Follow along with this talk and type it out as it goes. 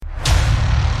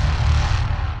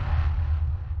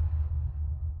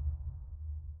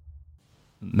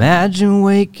Imagine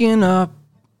waking up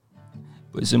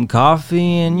with some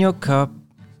coffee in your cup.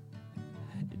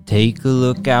 Take a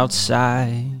look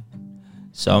outside.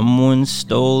 Someone's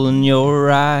stolen your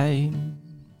ride.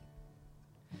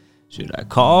 Should I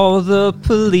call the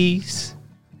police?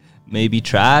 Maybe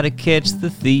try to catch the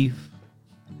thief.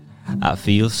 I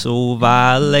feel so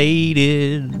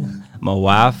violated. My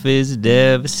wife is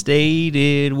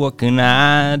devastated. What can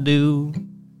I do?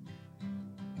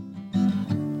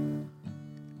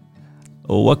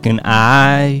 Oh, what can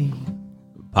I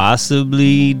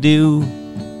possibly do?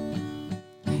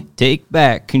 Take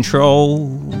back control.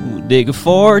 Dig a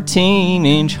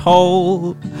 14-inch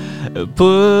hole.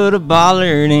 Put a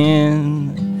bollard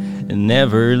in. And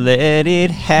never let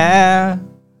it happen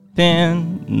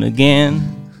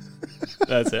again.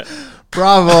 That's it.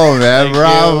 Bravo, man. Thank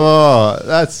Bravo.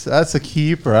 That's a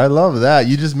keeper. I love that.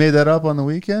 You just made that up on the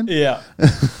weekend? Yeah.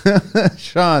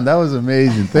 Shawn, that was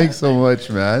amazing. Thanks so much,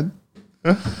 man.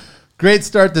 Great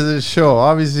start to this show.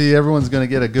 Obviously, everyone's going to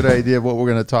get a good idea of what we're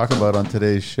going to talk about on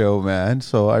today's show, man.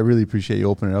 So I really appreciate you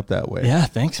opening it up that way. Yeah,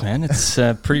 thanks, man. It's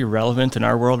pretty relevant in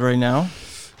our world right now.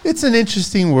 It's an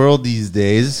interesting world these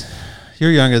days. You're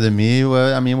younger than me.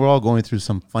 Well, I mean, we're all going through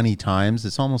some funny times.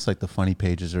 It's almost like the funny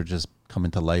pages are just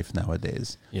coming to life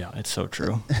nowadays. Yeah, it's so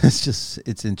true.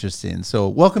 It's interesting. So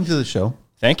welcome to the show.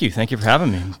 Thank you. Thank you for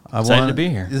having me. I'm excited to be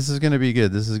here. This is going to be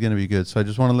good. So I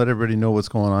just want to let everybody know what's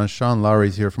going on. Shawn Lowry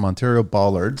is here from Ontario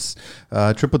Bollards,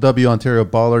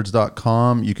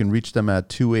 www.ontariobollards.com. You can reach them at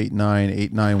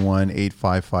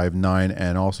 289-891-8559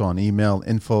 and also on email,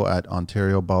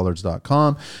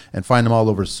 info@ontariobollards.com, and find them all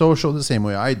over social the same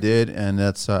way I did, and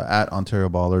that's at Ontario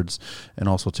Bollards, and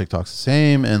also TikTok's the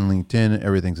same, and LinkedIn,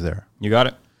 everything's there. You got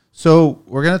it. So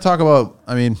we're going to talk about,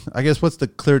 I guess what's the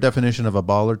clear definition of a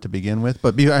bollard to begin with?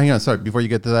 But before you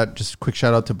get to that, just a quick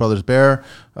shout out to Brothers Bear.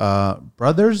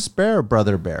 Brothers Bear or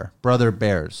Brother Bear? Brother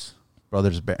Bears.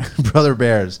 Brothers Bear. Brother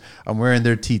Bears. I'm wearing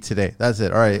their tee today. That's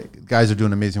it. All right. Guys are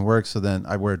doing amazing work. So then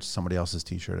I wear somebody else's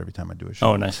t-shirt every time I do a show.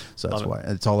 Oh, nice. So that's why.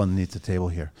 It's all underneath the table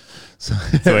here. So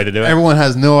that's the way to do it. Everyone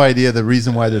has no idea the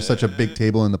reason why there's such a big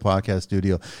table in the podcast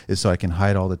studio is so I can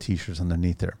hide all the t-shirts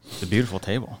underneath there. It's a beautiful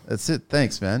table. That's it.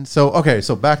 Thanks, man. So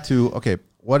back to,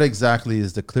 what exactly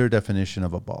is the clear definition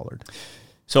of a bollard?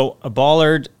 So a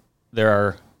bollard, there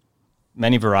are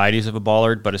many varieties of a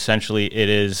bollard, but essentially it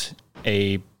is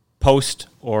a post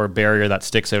or barrier that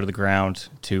sticks out of the ground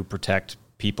to protect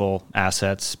people,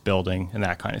 assets, building, and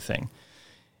that kind of thing.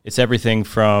 It's everything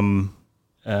from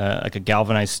like a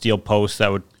galvanized steel post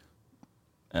that would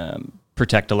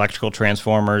protect electrical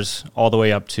transformers all the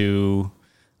way up to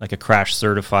like a crash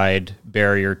certified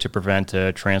barrier to prevent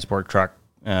a transport truck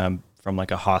from like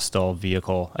a hostile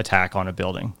vehicle attack on a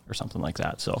building or something like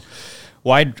that. So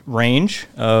wide range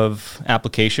of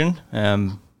application,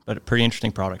 but a pretty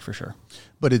interesting product for sure.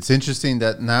 But it's interesting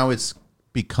that now it's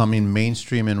becoming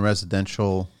mainstream in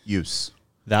residential use.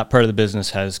 That part of the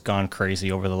business has gone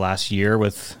crazy over the last year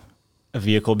with a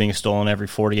vehicle being stolen every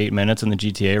 48 minutes in the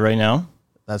GTA right now.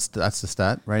 That's the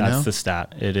stat now? That's the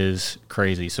stat. It is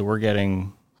crazy. So we're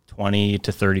getting 20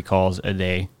 to 30 calls a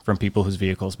day from people whose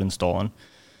vehicle's been stolen.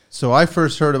 So I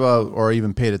first heard about or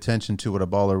even paid attention to what a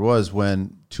bollard was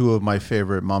when two of my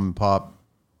favorite mom and pop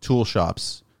tool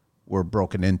shops were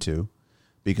broken into,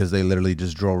 because they literally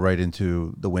just drove right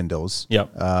into the windows. Yep.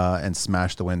 And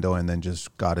smashed the window and then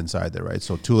just got inside there, right?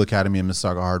 So Tool Academy and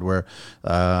Mississauga Hardware,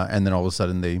 and then all of a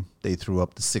sudden they threw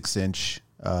up the 6-inch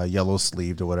yellow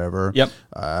sleeved or whatever. Yep.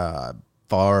 4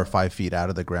 or 5 feet out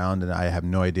of the ground, and I have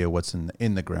no idea what's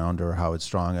in the ground or how it's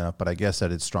strong enough, but I guess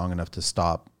that it's strong enough to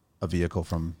stop a vehicle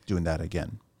from doing that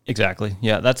again. Exactly.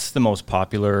 Yeah, that's the most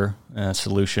popular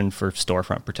solution for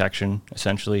storefront protection,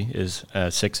 essentially, is a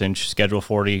 6-inch Schedule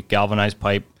 40 galvanized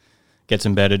pipe, gets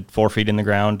embedded 4 feet in the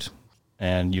ground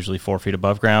and usually 4 feet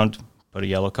above ground, put a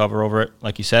yellow cover over it,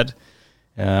 like you said.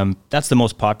 That's the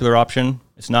most popular option.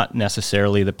 It's not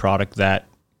necessarily the product that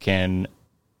can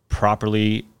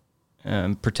properly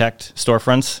protect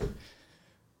storefronts.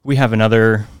 We have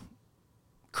another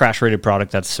crash-rated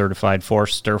product that's certified for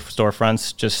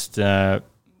storefronts, just...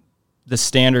 the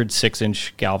standard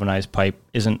 6-inch galvanized pipe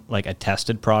isn't like a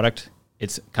tested product.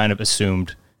 It's kind of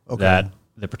assumed that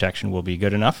the protection will be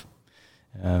good enough.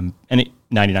 And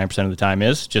 99% of the time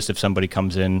is just if somebody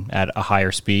comes in at a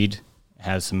higher speed,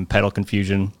 has some pedal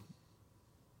confusion,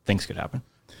 things could happen.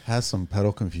 Has some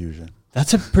pedal confusion.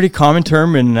 That's a pretty common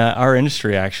term in our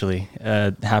industry, actually.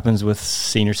 It happens with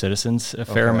senior citizens a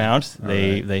fair amount.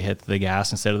 They hit the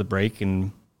gas instead of the brake,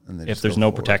 and And they If just there's go no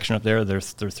forward. protection up there, they're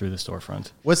through the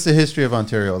storefront. What's the history of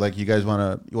Ontario? Like, you guys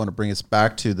want to bring us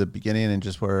back to the beginning and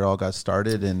just where it all got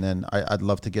started, and then I'd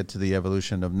love to get to the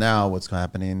evolution of now, what's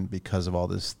happening because of all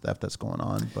this theft that's going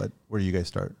on. But where do you guys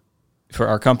start? For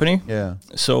our company? Yeah.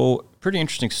 So pretty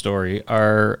interesting story.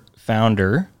 Our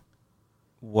founder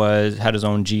had his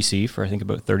own GC for I think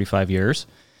about 35 years,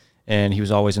 and he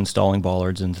was always installing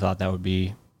bollards and thought that would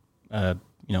be a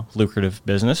lucrative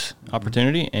business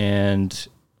opportunity. And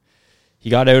he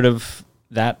got out of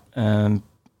that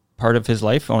part of his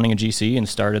life owning a GC and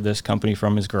started this company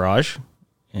from his garage,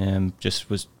 and just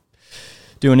was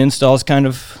doing installs kind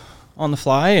of on the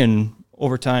fly. And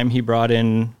over time, he brought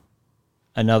in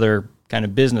another kind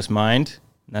of business mind.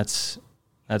 That's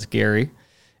Gary,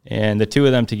 and the two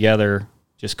of them together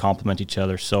just complement each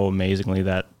other so amazingly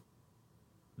that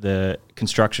the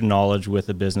construction knowledge with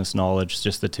the business knowledge,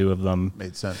 just the two of them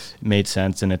Made sense.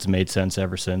 and it's made sense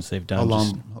ever since. They've done How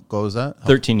long ago was that?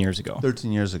 13 years ago.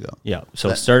 13 years ago. Yeah. So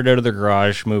it started out of the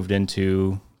garage, moved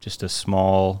into just a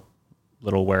small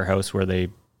little warehouse where they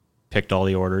picked all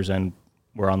the orders and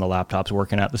were on the laptops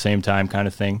working at the same time kind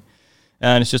of thing.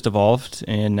 And it's just evolved.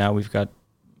 And now we've got,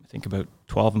 I think, about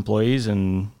 12 employees,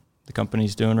 and the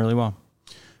company's doing really well.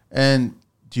 And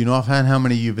do you know offhand how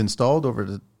many you've installed over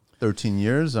the 13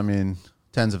 years? I mean,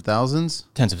 tens of thousands?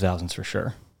 Tens of thousands for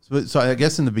sure. So I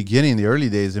guess in the beginning, the early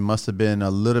days, it must have been a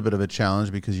little bit of a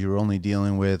challenge because you were only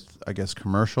dealing with, I guess,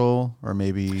 commercial or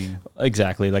maybe...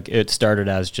 Exactly. Like, it started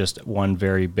as just one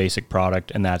very basic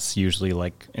product, and that's usually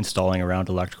like installing around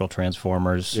electrical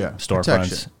transformers,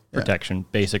 storefronts, protection,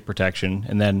 basic protection.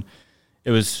 And then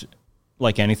it was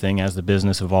like anything, as the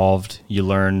business evolved, you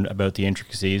learn about the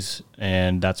intricacies,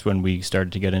 and that's when we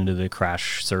started to get into the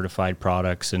crash certified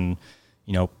products and,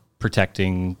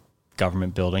 protecting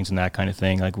government buildings and that kind of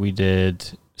thing. Like, we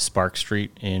did Spark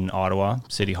Street in Ottawa,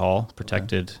 City Hall,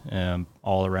 protected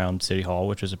all around City Hall,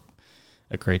 which is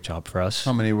a great job for us.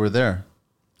 How many were there?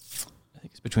 I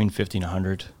think it's between 50 and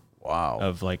 100. Wow.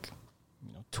 Of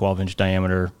 12-inch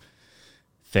diameter,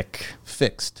 thick.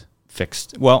 Fixed.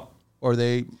 Well, Or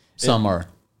some are.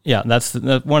 Yeah, that's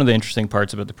one of the interesting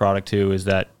parts about the product too, is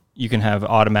that you can have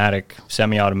automatic,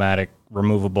 semi-automatic,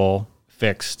 removable,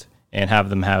 fixed, and have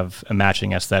them have a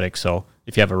matching aesthetic. So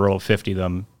if you have a row of 50 of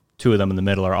them, two of them in the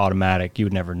middle are automatic, you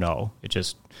would never know. It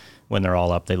just, when they're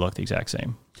all up, they look the exact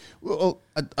same. Well,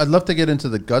 I'd love to get into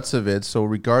the guts of it. So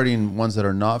regarding ones that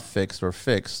are not fixed or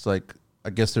fixed, like, I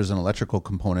guess there's an electrical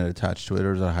component attached to it,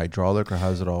 or is it a hydraulic, or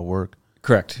how does it all work?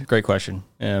 Correct. Great question.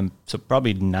 So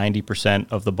probably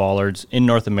 90% of the bollards in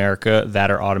North America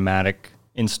that are automatic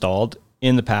installed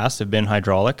in the past have been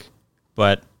hydraulic,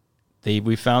 but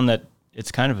we found that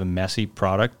it's kind of a messy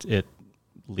product. It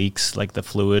leaks like the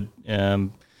fluid. There's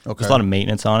a lot of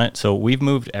maintenance on it. So we've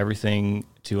moved everything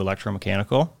to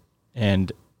electromechanical,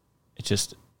 and it's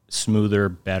just smoother,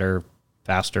 better,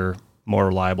 faster, more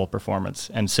reliable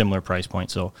performance and similar price point.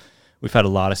 So we've had a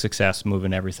lot of success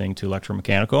moving everything to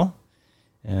electromechanical.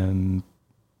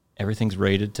 Everything's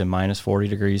rated to minus 40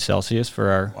 degrees Celsius for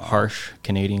our harsh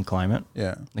Canadian climate.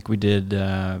 Yeah. Like, we did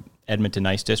Edmonton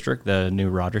Ice District, the new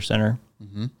Rogers Center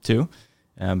too,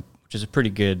 which is a pretty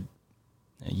good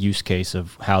use case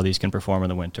of how these can perform in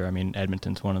the winter. I mean,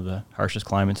 Edmonton's one of the harshest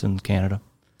climates in Canada.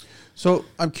 So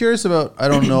I'm curious about, I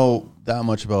don't know that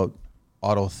much about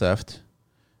auto theft,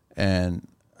 and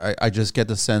I just get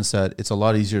the sense that it's a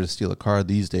lot easier to steal a car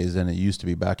these days than it used to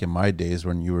be back in my days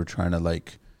when you were trying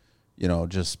to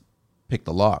just pick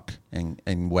the lock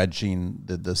and wedging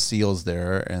the seals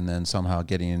there and then somehow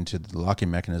getting into the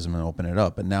locking mechanism and open it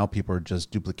up. And now people are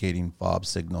just duplicating fob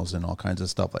signals and all kinds of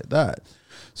stuff like that.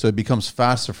 So it becomes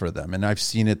faster for them. And I've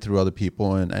seen it through other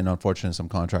people, and unfortunately some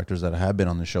contractors that have been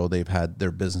on the show, they've had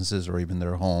their businesses or even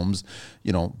their homes,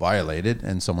 violated,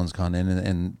 and someone's gone in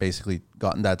and basically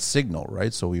gotten that signal,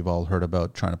 right? So we've all heard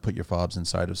about trying to put your fobs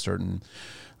inside of certain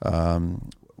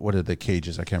what are the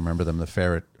cages? I can't remember them. The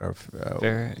ferret or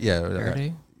Faraday,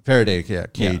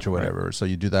 cage or whatever. Right. So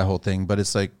you do that whole thing, but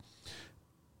it's like,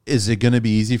 is it going to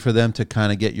be easy for them to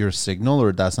kind of get your signal,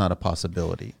 or that's not a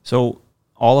possibility? So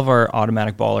all of our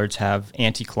automatic bollards have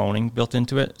anti-cloning built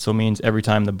into it. So it means every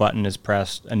time the button is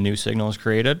pressed, a new signal is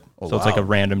created. It's like a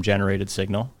random generated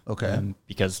signal. Okay.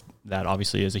 Because that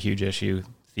obviously is a huge issue.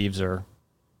 Thieves are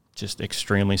just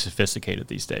extremely sophisticated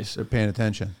these days. They're paying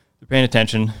attention,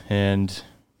 and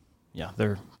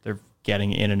they're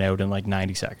getting in and out in like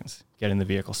 90 seconds, getting the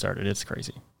vehicle started. It's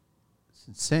crazy. It's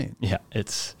insane. Yeah,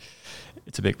 it's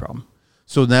a big problem.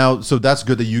 So that's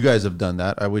good that you guys have done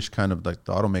that. I wish kind of like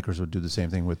the automakers would do the same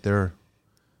thing with their...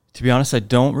 To be honest, I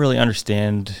don't really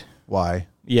understand why.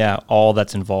 Yeah, all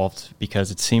that's involved, because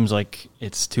it seems like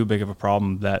it's too big of a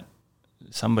problem that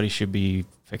somebody should be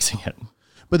fixing it.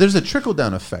 But there's a trickle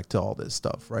down effect to all this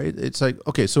stuff, right? It's like,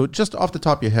 okay, so just off the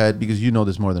top of your head, because you know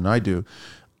this more than I do,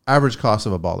 average cost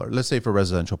of a bollard, let's say for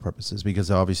residential purposes,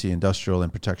 because obviously industrial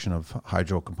and protection of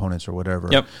hydro components or whatever,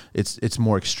 Yep. it's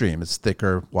more extreme. It's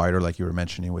thicker, wider, like you were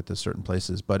mentioning with the certain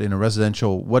places. But in a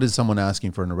residential, what is someone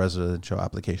asking for in a residential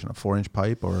application? A 4-inch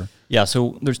pipe or? Yeah,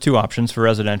 so there's two options for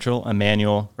residential, a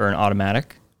manual or an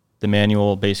automatic. The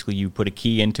manual, basically you put a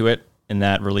key into it, and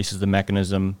that releases the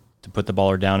mechanism to put the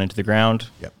bollard down into the ground.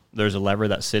 Yep. There's a lever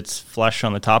that sits flush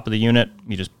on the top of the unit.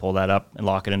 You just pull that up and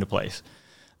lock it into place.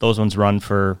 Those ones run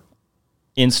for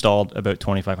installed about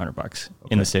 $2,500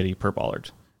 in the city per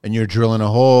bollard. And you're drilling a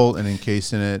hole and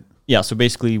encasing it. Yeah, so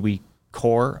basically we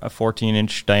core a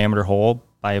 14-inch diameter hole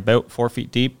by about 4 feet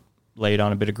deep, lay it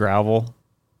on a bit of gravel,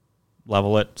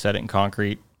 level it, set it in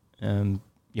concrete.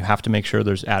 You have to make sure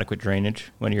there's adequate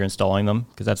drainage when you're installing them,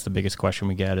 because that's the biggest question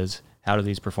we get is, how do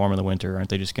these perform in the winter? Aren't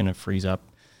they just going to freeze up?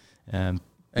 And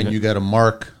you got to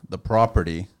mark the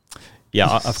property.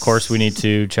 Yeah, of course we need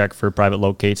to check for private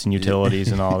locates and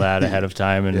utilities and all that ahead of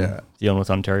time, and dealing with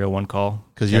Ontario One Call.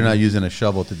 Because you're not using a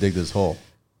shovel to dig this hole.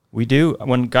 We do.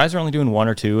 When guys are only doing one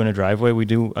or two in a driveway, we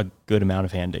do a good amount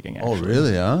of hand digging, actually. Oh,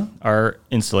 really, huh? Our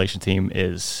installation team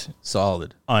is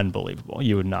solid. Unbelievable.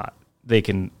 You would not. They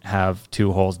can have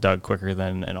 2 holes dug quicker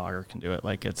than an auger can do it.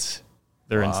 Like,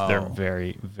 they're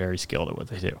very, very skilled at what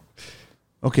they do.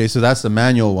 Okay, so that's the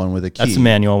manual one with a key. That's the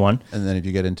manual one. And then if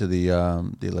you get into the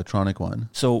electronic one.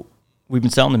 So we've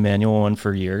been selling the manual one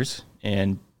for years,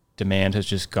 and demand has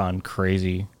just gone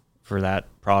crazy for that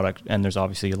product. And there's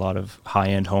obviously a lot of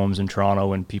high-end homes in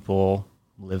Toronto, and people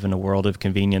live in a world of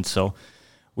convenience. So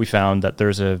we found that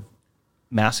there's a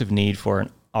massive need for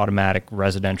an automatic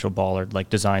residential bollard, like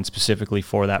designed specifically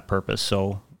for that purpose.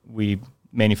 So we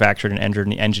manufactured and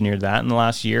engineered that in the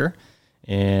last year,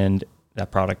 and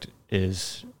that product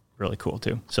is really cool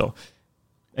too. So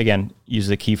again, use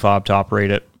the key fob to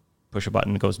operate it, push a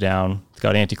button, it goes down. It's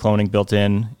got anti-cloning built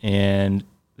in, and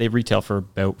they retail for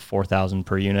about $4,000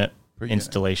 per unit.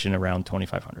 Installation around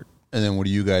 $2,500. And then what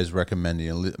are you guys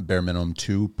recommending? Bare minimum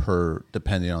 2 per,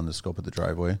 depending on the scope of the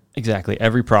driveway? Exactly.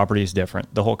 Every property is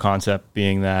different. The whole concept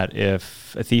being that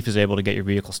if a thief is able to get your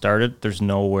vehicle started, there's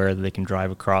nowhere that they can drive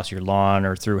across your lawn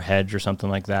or through a hedge or something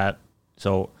like that.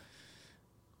 So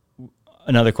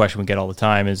another question we get all the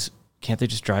time is, can't they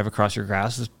just drive across your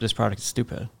grass? This product is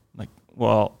stupid. Like,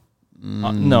 well,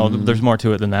 no, there's more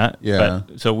to it than that. Yeah.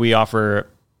 But, so we offer,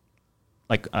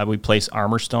 we place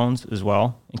armor stones as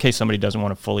well. In case somebody doesn't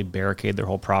want to fully barricade their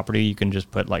whole property, you can just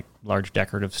put like large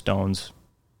decorative stones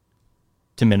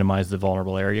to minimize the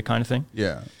vulnerable area kind of thing.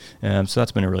 Yeah. So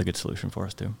that's been a really good solution for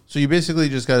us too. So you basically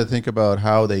just got to think about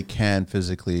how they can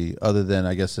physically, other than,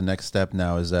 I guess the next step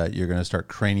now is that you're going to start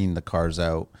craning the cars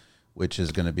out, which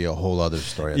is going to be a whole other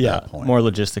story at that point. More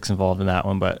logistics involved in that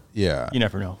one, but you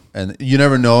never know. And you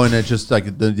never know, and it's just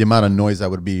like the amount of noise that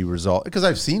would be resolved. Because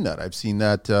I've seen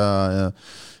that.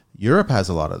 Europe has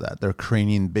a lot of that. They're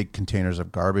craning big containers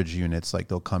of garbage units. Like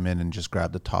they'll come in and just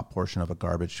grab the top portion of a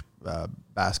garbage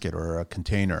basket or a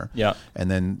container. Yeah. And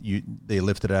then they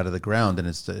lift it out of the ground, and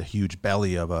it's the huge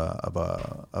belly of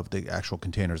the actual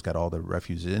container's got all the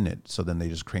refuse in it. So then they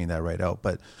just crane that right out.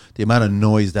 But the amount of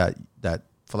noise that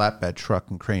flatbed truck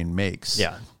and crane makes,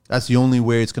 that's the only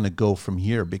way it's going to go from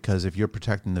here, because if you're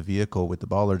protecting the vehicle with the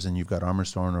bollards and you've got armor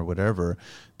stone or whatever,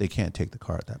 they can't take the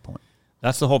car at that point.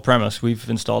 That's the whole premise. We've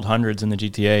installed hundreds in the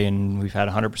GTA, and we've had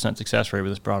 100% success rate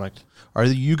with this product. Are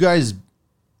you guys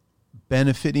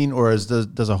benefiting, or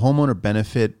does a homeowner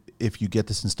benefit if you get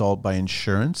this installed by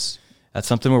insurance? That's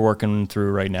something we're working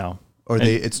through right now. Or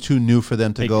it's too new for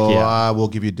them to go, we'll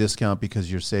give you a discount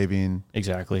because you're saving.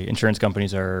 Exactly. Insurance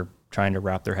companies are trying to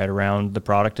wrap their head around the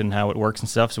product and how it works and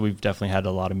stuff. So we've definitely had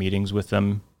a lot of meetings with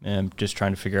them and just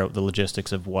trying to figure out the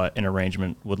logistics of what an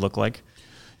arrangement would look like.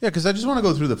 Yeah, because I just want to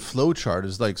go through the flow chart.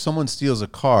 It's like someone steals a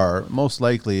car, most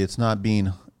likely it's not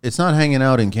hanging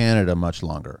out in Canada much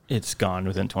longer. It's gone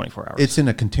within 24 hours. It's in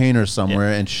a container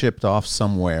somewhere and shipped off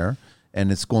somewhere,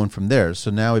 and it's going from there.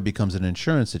 So now it becomes an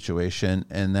insurance situation,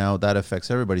 and now that affects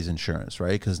everybody's insurance,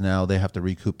 right? Because now they have to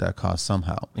recoup that cost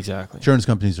somehow. Exactly. Insurance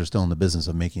companies are still in the business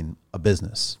of making a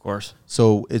business. Of course.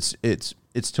 So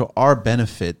it's to our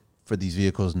benefit for these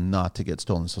vehicles not to get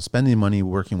stolen. So spending money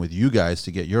working with you guys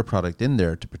to get your product in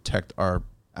there to protect our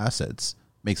assets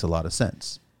makes a lot of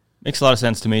sense. Makes a lot of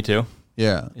sense to me too.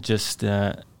 Yeah. It just,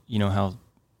 you know how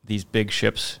these big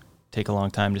ships take a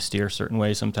long time to steer certain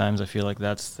ways sometimes. I feel like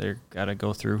they've got to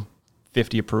go through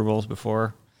 50 approvals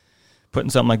before putting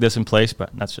something like this in place, but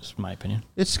that's just my opinion.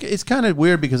 It's kind of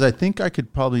weird because I think I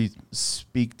could probably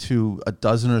speak to a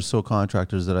dozen or so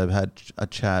contractors that I've had a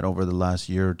chat over the last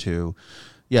year or two.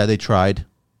 Yeah, they tried.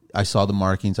 I saw the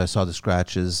markings. I saw the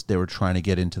scratches. They were trying to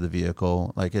get into the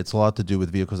vehicle. Like, it's a lot to do with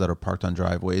vehicles that are parked on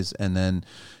driveways, and then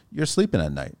you're sleeping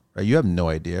at night, right? You have no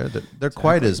idea. They're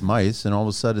quiet as mice, and all of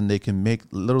a sudden they can make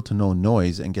little to no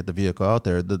noise and get the vehicle out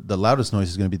there. The loudest noise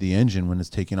is going to be the engine when it's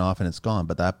taking off and it's gone.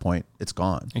 But at that point, it's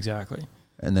gone. Exactly.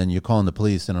 And then you're calling the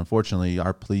police, and unfortunately,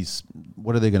 our police,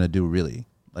 what are they going to do, really?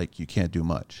 Like, you can't do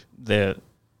much. The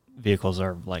vehicles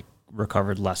are, like,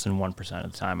 recovered less than 1%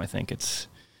 of the time, I think.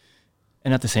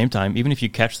 And at the same time, even if you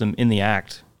catch them in the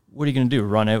act, what are you going to do?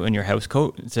 Run out in your house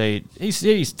coat and say,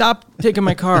 hey, stop taking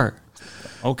my car.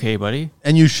 Okay, buddy.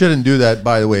 And you shouldn't do that,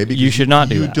 by the way, because you should not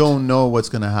do that. You don't know what's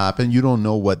going to happen. You don't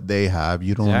know what they have.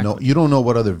 You don't know. You don't know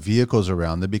what other vehicles are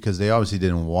around them, because they obviously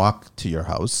didn't walk to your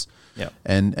house. Yeah.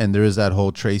 And there is that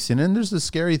whole tracing, and there's the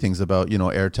scary things about,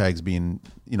 air tags being,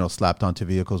 slapped onto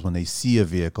vehicles when they see a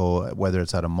vehicle, whether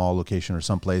it's at a mall location or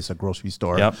someplace, a grocery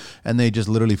store, and they just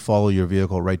literally follow your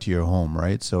vehicle right to your home,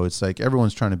 right? So it's like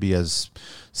everyone's trying to be as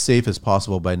safe as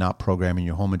possible by not programming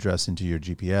your home address into your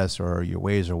GPS or your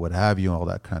Waze or what have you, all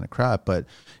that kind of crap. But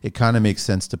it kind of makes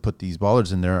sense to put these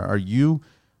bollards in there. Are you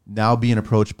now being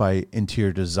approached by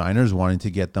interior designers wanting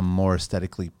to get them more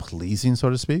aesthetically pleasing, so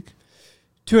to speak?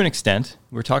 To an extent.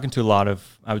 We're talking to a lot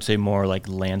of, I would say, more like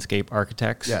landscape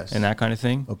architects and that kind of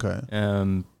thing.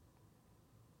 Okay.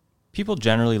 People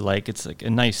generally it's like a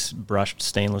nice brushed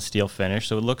stainless steel finish,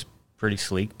 so it looks pretty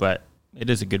sleek, but it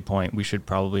is a good point. We should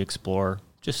probably explore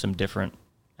just some different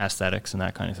aesthetics and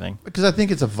that kind of thing. Because I think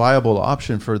it's a viable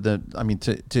option for to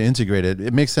integrate it.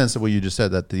 It makes sense that what you just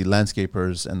said, that the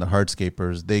landscapers and the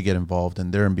hardscapers, they get involved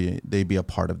and they be a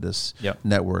part of this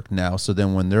network now. So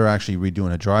then when they're actually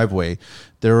redoing a driveway,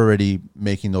 they're already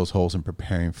making those holes and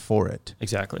preparing for it.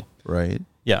 Exactly. Right?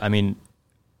 Yeah, I mean,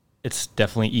 it's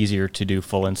definitely easier to do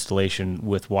full installation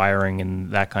with wiring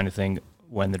and that kind of thing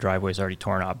when the driveway is already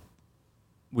torn up.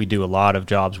 We do a lot of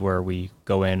jobs where we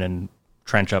go in and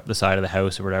trench up the side of the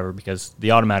house or whatever, because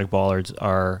the automatic bollards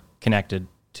are connected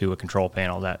to a control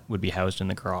panel that would be housed in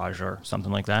the garage or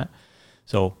something like that.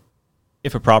 So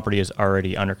if a property is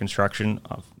already under construction,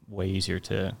 way easier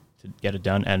to get it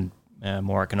done and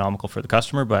more economical for the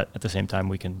customer, but at the same time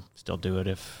we can still do it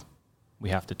if we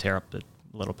have to tear up the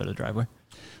little bit of driveway.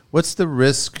 What's the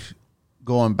risk,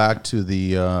 going back to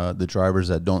the drivers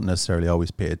that don't necessarily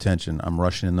always pay attention? I'm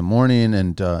rushing in the morning,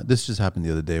 and this just happened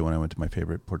the other day when I went to my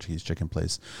favorite Portuguese chicken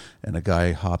place, and a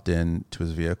guy hopped into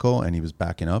his vehicle and he was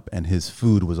backing up, and his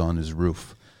food was on his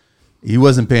roof. He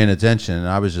wasn't paying attention, and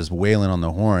I was just wailing on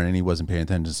the horn, and he wasn't paying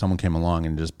attention. Someone came along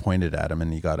and just pointed at him,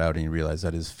 and he got out and he realized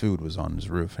that his food was on his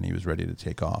roof, and he was ready to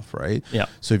take off, right? Yeah.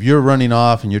 So if you're running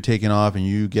off and you're taking off and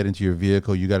you get into your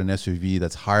vehicle, you got an SUV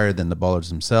that's higher than the bollards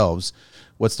themselves,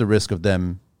 what's the risk of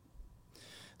them?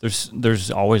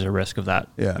 There's always a risk of that.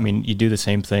 Yeah. I mean, you do the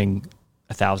same thing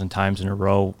 1,000 times in a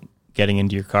row, getting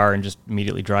into your car and just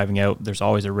immediately driving out. There's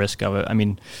always a risk of it. I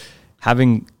mean,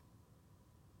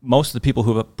 most of the people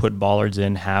who have put bollards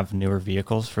in have newer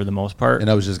vehicles for the most part. And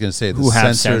I was just going to say, who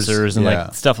have sensors and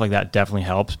like stuff like that definitely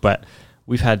helps. But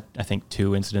we've had, I think,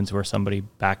 2 incidents where somebody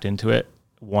backed into it.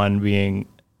 One being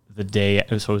the day,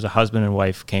 so it was a husband and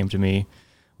wife came to me,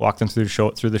 walked them through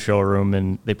the showroom,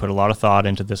 and they put a lot of thought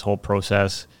into this whole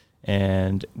process.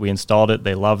 And we installed it.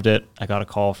 They loved it. I got a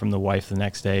call from the wife the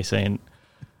next day saying,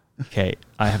 okay,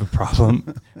 I have a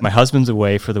problem. My husband's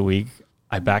away for the week.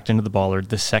 I backed into the bollard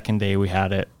the second day we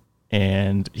had it,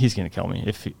 and he's going to kill me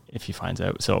if he finds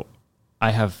out. So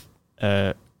I have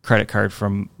a credit card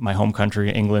from my home country,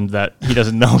 England, that he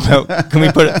doesn't know about. Can we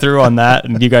put it through on that,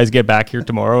 and you guys get back here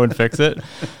tomorrow and fix it?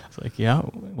 It's like, yeah,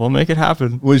 we'll make it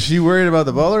happen. Was she worried about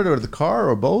the bollard or the car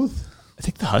or both? I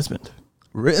think the husband.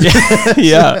 Really?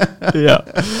 Yeah.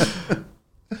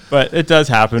 But it does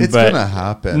happen. It's going to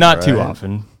happen. Not too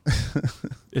often.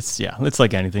 It's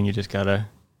like anything. You just got to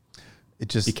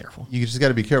be careful. You just got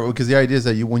to be careful, because the idea is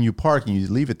that when you park and you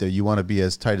leave it there, you want to be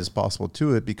as tight as possible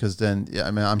to it, because then,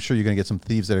 I'm sure you're going to get some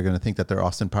thieves that are going to think that they're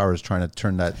Austin Powers trying to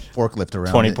turn that forklift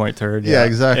around. 20-point turn. Yeah,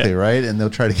 exactly, right? And they'll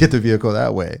try to get the vehicle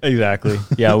that way. Exactly.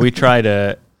 Yeah, we try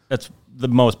to, that's the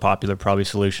most popular probably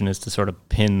solution, is to sort of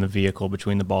pin the vehicle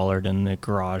between the bollard and the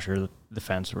garage or the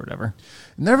fence or whatever.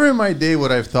 Never in my day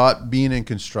would I've thought, being in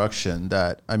construction,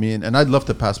 that, and I'd love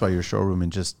to pass by your showroom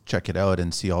and just check it out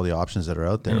and see all the options that are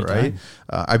out there, Anytime. right?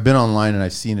 I've been online and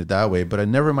I've seen it that way, but I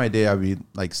never in my day I'd be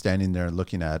like standing there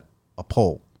looking at a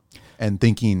pole and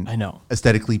thinking, I know,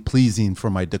 aesthetically pleasing for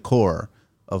my decor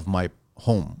of my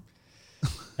home.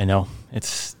 I know.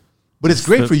 It's But it's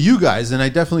great for you guys, and I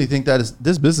definitely think that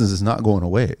this business is not going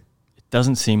away. It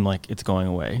doesn't seem like it's going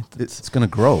away. It's going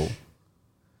to grow.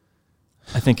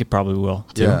 I think it probably will,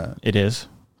 too. Yeah. It is,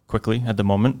 quickly at the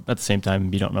moment. At the same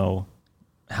time, you don't know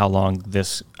how long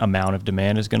this amount of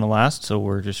demand is going to last, so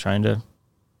we're just trying to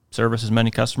service as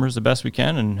many customers the best we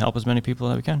can and help as many people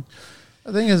that we can.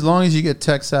 I think as long as you get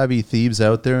tech-savvy thieves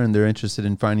out there and they're interested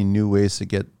in finding new ways to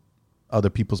get other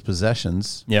people's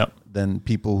possessions, then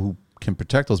people who can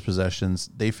protect those possessions,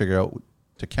 they figure out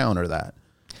to counter that.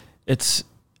 It's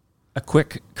a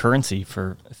quick currency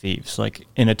for thieves. Like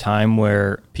in a time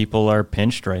where people are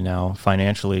pinched right now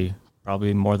financially,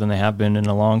 probably more than they have been in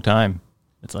a long time.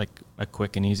 It's like a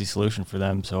quick and easy solution for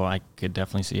them. So I could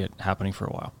definitely see it happening for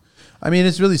a while. I mean,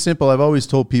 it's really simple. I've always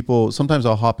told people, sometimes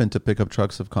I'll hop into pickup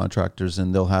trucks of contractors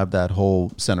and they'll have that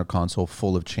whole center console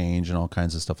full of change and all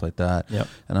kinds of stuff like that. Yep.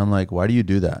 And I'm like, why do you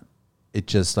do that? It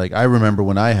just like, I remember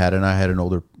when I had an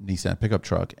older Nissan pickup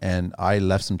truck and I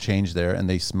left some change there and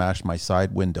they smashed my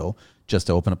side window just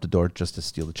to open up the door just to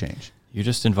steal the change. You're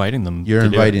just inviting them. You're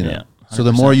inviting them. Yeah, so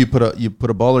the more you put a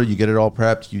baller, you get it all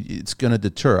prepped. It's going to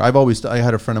deter. I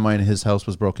had a friend of mine, his house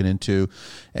was broken into,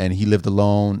 and he lived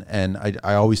alone. And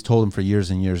I always told him for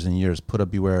years and years and years, put a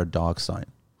beware of dog sign.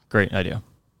 Great idea.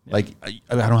 Yeah. Like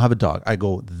I don't have a dog. I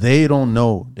go, they don't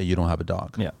know that you don't have a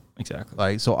dog. Yeah, exactly.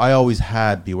 Like so, I always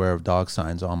had beware of dog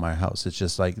signs on my house. It's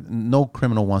just like no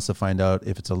criminal wants to find out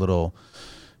if it's a little,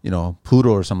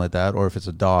 poodle or something like that, or if it's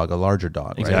a dog, a larger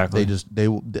dog. Exactly. Right?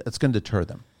 It's going to deter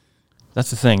them. That's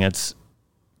the thing.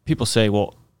 People say,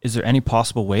 well, is there any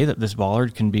possible way that this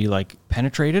bollard can be like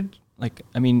penetrated? Like,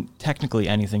 I mean, technically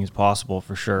anything is possible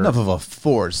for sure. Enough of a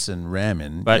force and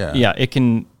ramming. But yeah, it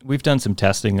can. We've done some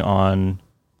testing on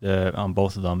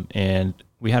both of them, and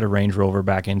we had a Range Rover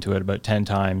back into it about 10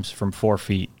 times from 4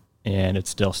 feet, and it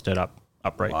still stood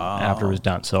upright after it was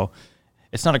done. So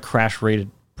it's not a crash rated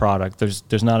product.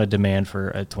 There's not a demand for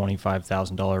a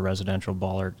 $25,000 residential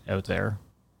bollard out there.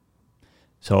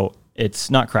 So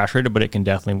it's not crash rated, but it can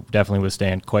definitely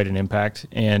withstand quite an impact.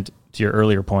 And to your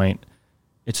earlier point,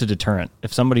 it's a deterrent.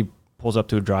 If somebody pulls up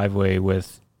to a driveway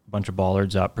with a bunch of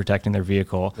bollards up protecting their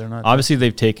vehicle, obviously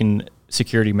they've taken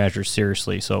security measures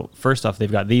seriously. So first off,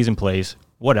 they've got these in place.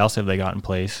 What else have they got in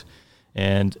place?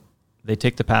 And they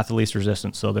take the path of least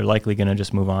resistance. So they're likely going to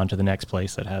just move on to the next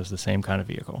place that has the same kind of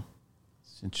vehicle.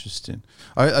 Interesting.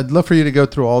 I'd love for you to go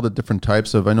through all the different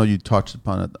types of, I know you touched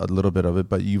upon it, a little bit of it,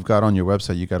 but you've got on your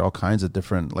website, you got all kinds of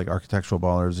different like architectural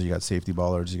bollards, you got safety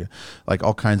bollards, you got like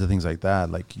all kinds of things like that.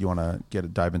 Like you want to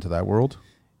dive into that world?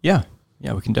 Yeah,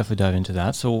 we can definitely dive into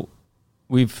that. So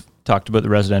we've talked about the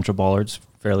residential bollards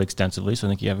fairly extensively, so I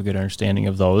think you have a good understanding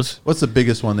of those. What's the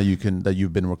biggest one that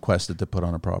you've been requested to put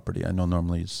on a property? I know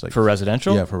normally it's like for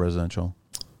residential? Yeah, for residential.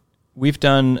 We've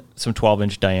done some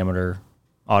 12-inch diameter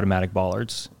automatic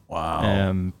bollards. Wow.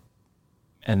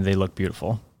 And they look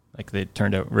beautiful. Like they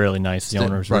turned out really nice. The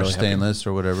owners brushed really stainless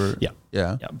or whatever.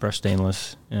 Yeah, brushed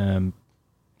stainless.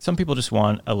 Some people just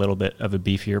want a little bit of a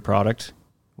beefier product,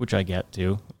 which I get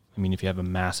too. I mean, if you have a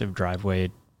massive driveway,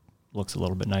 it looks a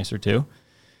little bit nicer too.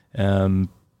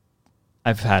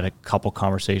 I've had a couple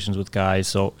conversations with guys.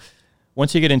 So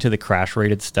once you get into the crash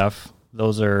rated stuff,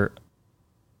 those are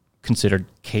considered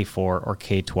K4 or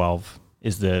K12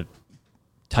 is the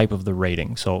type of the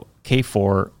rating. So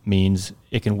K4 means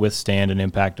it can withstand an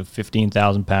impact of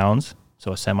 15,000 pounds.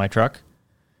 So a semi truck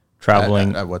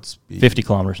traveling at what speed? 50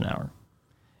 kilometers an hour.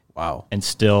 Wow. And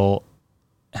still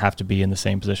have to be in the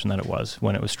same position that it was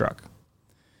when it was struck.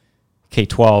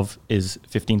 K12 is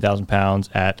 15,000 pounds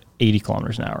at 80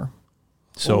 kilometers an hour.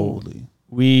 So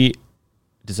we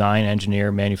design,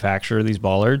 engineer, manufacture these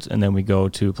bollards, and then we go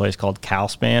to a place called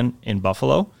CalSpan in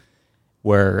Buffalo,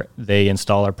 where they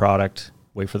install our product,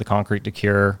 wait for the concrete to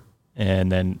cure,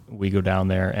 and then we go down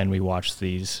there and we watch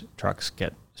these trucks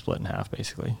get split in half,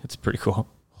 basically. It's pretty cool.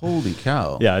 Holy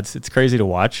cow. Yeah, it's crazy to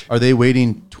watch. Are they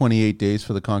waiting 28 days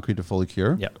for the concrete to fully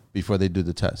cure? Yeah. Before they do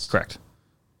the test? Correct.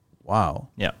 Wow.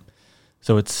 Yeah.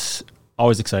 So it's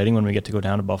always exciting when we get to go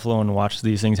down to Buffalo and watch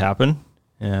these things happen.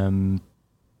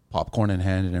 Popcorn in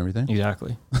hand and everything?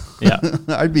 Exactly. Yeah.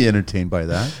 I'd be entertained by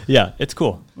that. Yeah, it's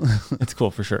cool. It's cool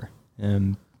for sure.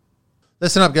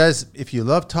 Listen up, guys. If you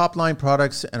love top-line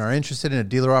products and are interested in a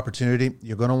dealer opportunity,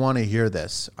 you're going to want to hear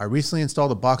this. I recently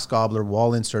installed a box gobbler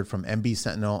wall insert from MB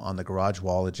Sentinel on the garage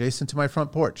wall adjacent to my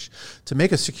front porch to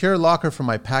make a secure locker for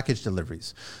my package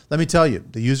deliveries. Let me tell you,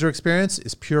 the user experience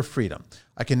is pure freedom.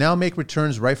 I can now make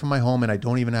returns right from my home and I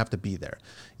don't even have to be there.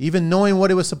 Even knowing what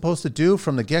it was supposed to do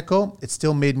from the get-go, it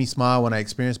still made me smile when I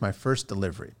experienced my first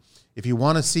delivery. If you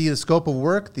want to see the scope of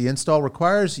work the install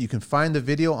requires, you can find the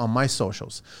video on my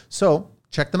socials. So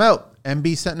check them out,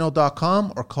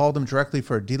 mbsentinel.com, or call them directly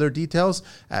for dealer details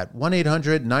at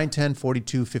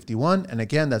 1-800-910-4251. And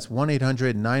again, that's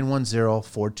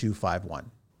 1-800-910-4251.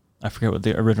 I forget what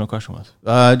the original question was.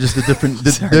 Just the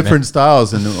different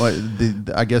styles and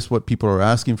I guess what people are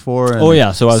asking for.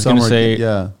 And so I was going to say,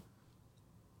 yeah,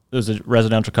 there's a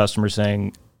residential customer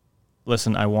saying,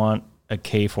 listen, I want a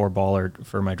K4 bollard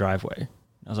for my driveway.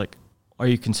 I was like, are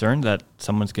you concerned that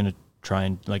someone's going to try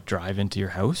and like drive into your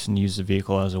house and use the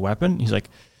vehicle as a weapon? He's like,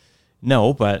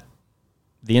 no, but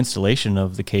the installation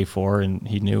of the K4, and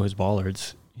he knew his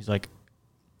bollards, he's like,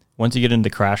 once you get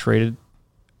into crash rated,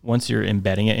 once you're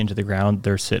embedding it into the ground,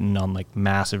 they're sitting on like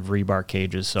massive rebar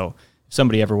cages. So if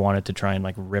somebody ever wanted to try and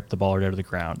like rip the bollard out of the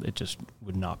ground, it just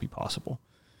would not be possible.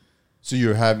 So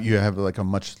you have like a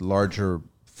much larger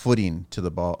footing to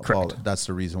the ball. That's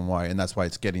the reason why, and that's why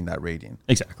it's getting that rating.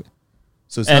 Exactly.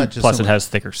 So it's and not just plus it has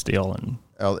thicker steel and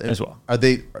as well.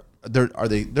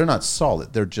 They're not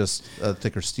solid. They're just a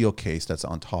thicker steel case that's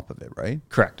on top of it, right?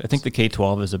 Correct. I think the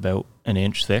K12 is about an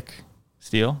inch thick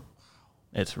steel.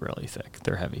 It's really thick.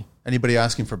 They're heavy. Anybody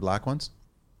asking for black ones?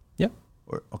 Yep.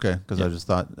 Okay, because I just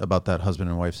thought about that husband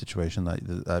and wife situation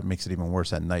that makes it even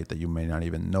worse at night, that you may not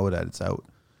even know that it's out.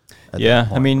 Yeah,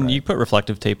 point, I mean, right? You put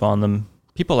reflective tape on them.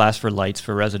 People ask for lights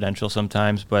for residential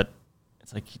sometimes, but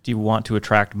it's like, do you want to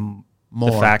attract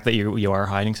more the fact that you are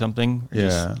hiding something? Or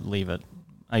just leave it.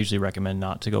 I usually recommend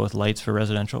not to go with lights for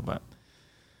residential, but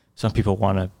some people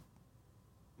want to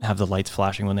have the lights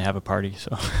flashing when they have a party.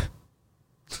 So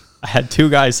I had two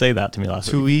guys say that to me last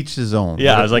week. To each his own.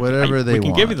 Yeah, I was like, whatever they want. We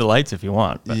can give you the lights if you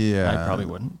want, but yeah. I probably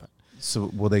wouldn't. But.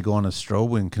 So will they go on a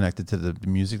strobe and connect it to the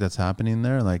music that's happening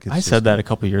there? Like I said that a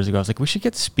couple of years ago. I was like, we should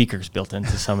get speakers built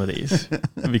into some of these.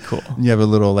 That'd be cool. You have a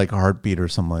little like heartbeat or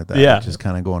something like that. Yeah. Just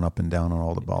kind of going up and down on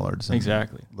all the bollards.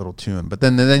 Exactly. Little tune. But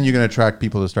then you're going to attract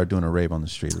people to start doing a rave on the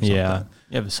street or something. Yeah.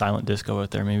 You have a silent disco out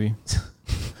there maybe.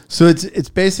 So it's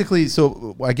basically,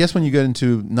 so I guess when you get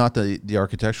into not the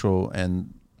architectural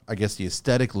and I guess the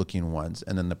aesthetic looking ones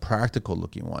and then the practical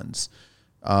looking ones,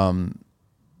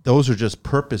 those are just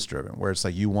purpose driven, where it's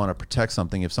like you want to protect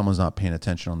something. If someone's not paying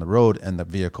attention on the road and the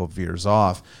vehicle veers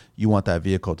off, you want that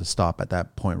vehicle to stop at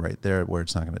that point right there where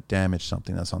it's not going to damage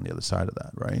something that's on the other side of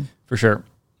that, right? For sure.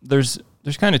 There's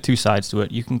kind of two sides to it.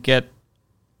 You can get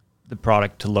the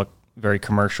product to look very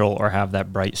commercial or have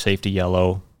that bright safety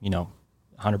yellow,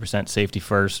 100% safety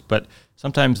first. But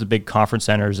sometimes the big conference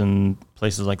centers and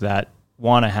places like that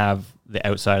want to have the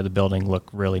outside of the building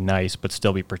look really nice but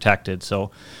still be protected.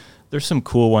 So there's some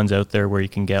cool ones out there where you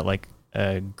can get like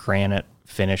a granite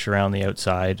finish around the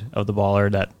outside of the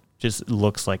bollard that just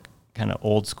looks like kind of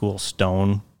old school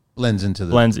stone. Blends,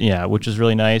 which is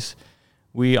really nice.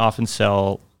 We often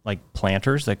sell like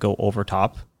planters that go over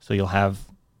top. So you'll have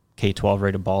K12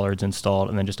 rated bollards installed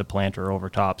and then just a planter over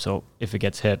top. So if it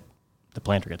gets hit, the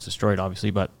planter gets destroyed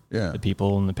obviously, but the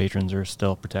people and the patrons are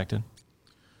still protected.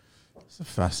 It's a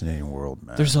fascinating world,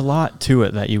 man. There's a lot to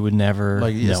it that you would never know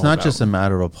it's not about. just a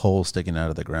matter of holes sticking out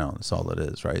of the ground. That's all it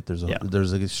is, right? There's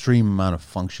an extreme amount of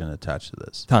function attached to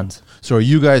this. Tons. So are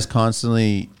you guys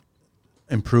constantly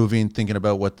improving, thinking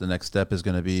about what the next step is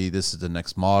going to be? This is the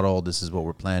next model. This is what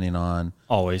we're planning on.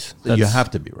 Always. You have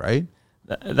to be, right?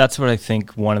 That's what I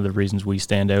think one of the reasons we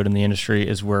stand out in the industry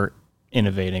is we're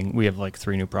innovating. We have like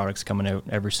 3 new products coming out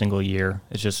every single year.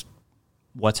 It's just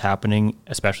what's happening,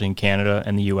 especially in Canada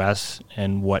and the US,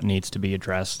 and what needs to be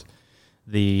addressed.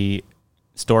 The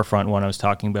storefront one I was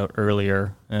talking about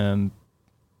earlier, there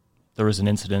was an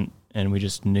incident and we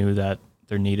just knew that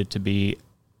there needed to be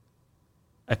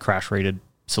a crash-rated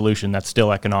solution that's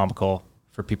still economical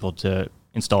for people to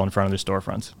install in front of their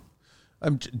storefronts.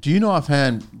 Do you know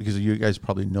offhand, because you guys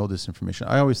probably know this information,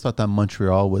 I always thought that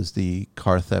Montreal was the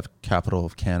car theft capital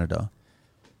of Canada.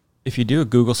 If you do a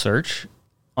Google search,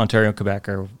 Ontario and Quebec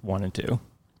are 1 and 2.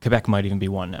 Quebec might even be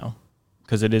 1 now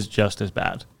because it is just as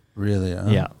bad. Really?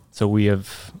 Yeah. So we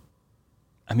have,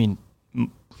 the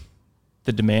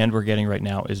demand we're getting right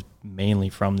now is mainly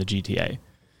from the GTA,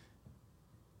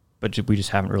 but we just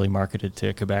haven't really marketed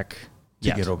to Quebec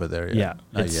to get over there. Yeah.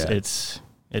 It's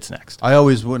next. I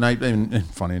always, and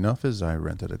funny enough is I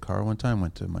rented a car one time,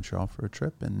 went to Montreal for a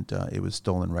trip, and it was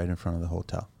stolen right in front of the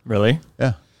hotel. Really?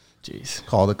 Yeah. Jeez.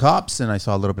 Called the cops, and I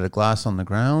saw a little bit of glass on the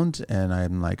ground, and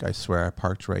I'm like, I swear I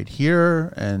parked right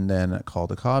here. And then I called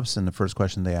the cops, and the first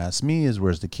question they asked me is,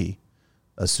 where's the key?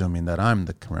 Assuming that I'm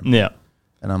the criminal. Yeah.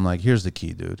 And I'm like, here's the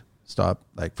key, dude. Stop.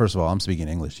 Like, first of all, I'm speaking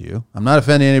English to you. I'm not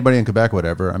offending anybody in Quebec,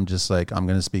 whatever. I'm just like, I'm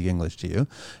going to speak English to you.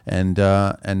 And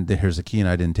here's the key, and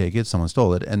I didn't take it. Someone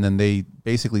stole it. And then they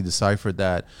basically deciphered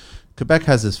that Quebec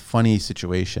has this funny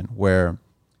situation where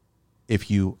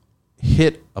if you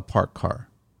hit a parked car,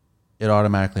 it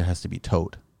automatically has to be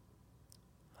towed.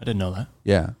 I didn't know that.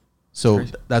 Yeah. So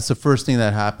Crazy. that's the first thing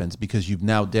that happens because you've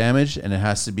now damaged, and it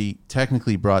has to be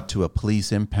technically brought to a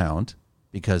police impound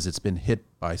because it's been hit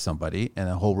by somebody, and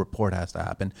a whole report has to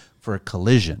happen for a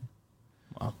collision.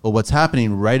 Wow. But what's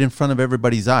happening right in front of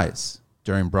everybody's eyes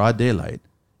during broad daylight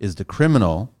is the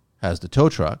criminal has the tow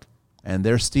truck, and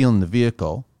they're stealing the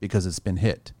vehicle because it's been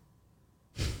hit.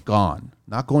 Gone.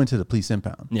 Not going to the police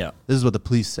impound. Yeah. This is what the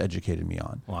police educated me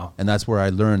on. Wow. And that's where I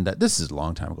learned that, this is a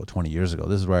long time ago, 20 years ago.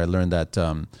 This is where I learned that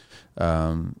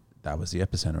that was the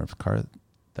epicenter of car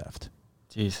theft.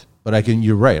 Jeez. But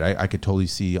you're right. I could totally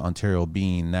see Ontario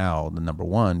being now the number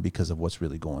one because of what's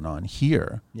really going on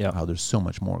here. Yeah. How there's so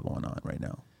much more going on right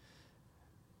now.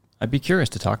 I'd be curious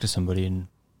to talk to somebody in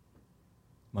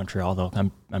Montreal, though.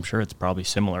 I'm sure it's probably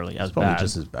similarly as Probably bad.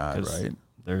 just as bad, right?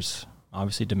 There's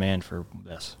obviously demand for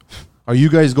this. Are you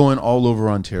guys going all over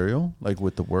Ontario, like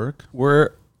with the work?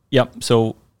 Yep.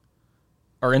 So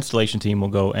our installation team will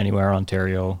go anywhere in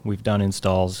Ontario. We've done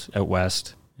installs out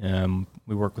west.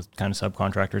 We work with kind of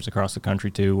subcontractors across the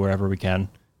country too, wherever we can.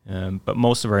 But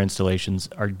most of our installations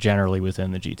are generally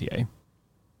within the GTA.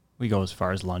 We go as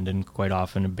far as London quite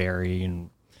often, and Barrie,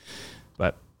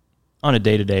 but on a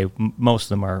day-to-day, most of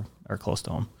them are close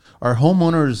to home. Are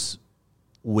homeowners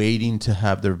waiting to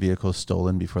have their vehicles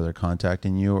stolen before they're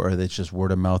contacting you, or are they just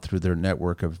word of mouth through their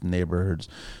network of neighborhoods?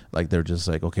 Like they're just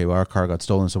like, okay, well, our car got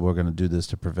stolen, so we're going to do this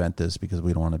to prevent this because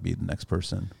we don't want to be the next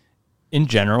person. In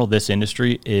general, this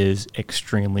industry is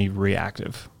extremely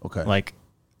reactive. Okay. Like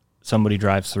somebody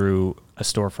drives through a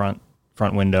storefront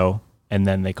front window and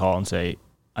then they call and say,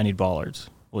 I need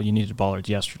bollards. Well, you needed bollards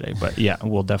yesterday, but yeah,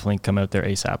 we'll definitely come out there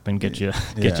ASAP and get you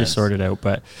sorted out.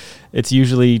 But it's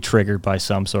usually triggered by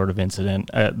some sort of incident.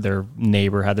 Their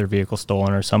neighbor had their vehicle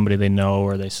stolen, or somebody they know,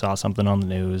 or they saw something on the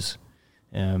news.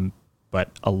 But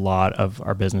a lot of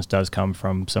our business does come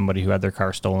from somebody who had their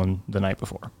car stolen the night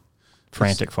before.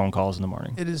 Frantic phone calls in the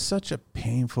morning. It is such a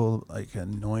painful, like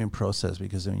annoying process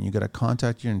because when you got to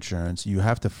contact your insurance, you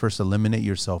have to first eliminate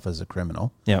yourself as a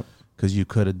criminal. Yep. Because you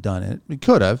could have done it. You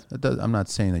could have. I'm not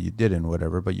saying that you didn't,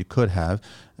 whatever, but you could have.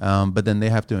 But then they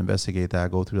have to investigate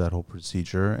that, go through that whole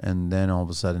procedure, and then all of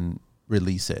a sudden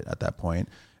release it at that point.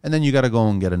 And then you got to go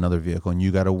and get another vehicle, and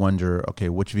you got to wonder, okay,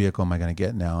 which vehicle am I going to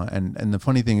get now? And the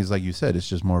funny thing is, like you said, it's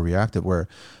just more reactive, where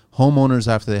homeowners,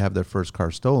 after they have their first car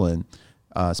stolen,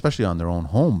 especially on their own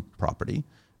home property,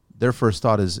 their first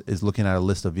thought is looking at a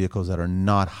list of vehicles that are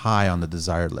not high on the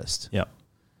desired list. Yep.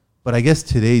 But I guess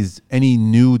today's any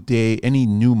new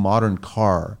modern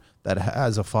car that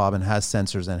has a fob and has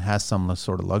sensors and has some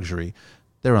sort of luxury,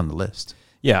 they're on the list.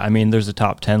 Yeah, I mean, there's a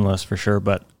top 10 list for sure,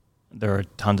 but there are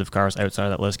tons of cars outside of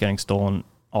that list getting stolen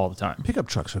all the time. Pickup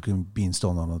trucks are being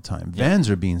stolen all the time. Vans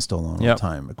are being stolen all the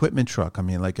time. Equipment truck, I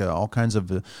mean, like all kinds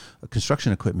of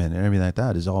construction equipment and everything like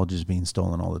that is all just being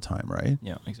stolen all the time, right?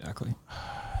 Yeah, exactly.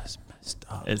 It's messed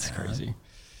up. It's crazy.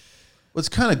 Well, it's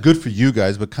kind of good for you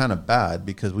guys, but kind of bad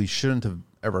because we shouldn't have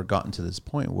ever gotten to this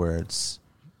point where it's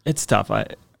tough.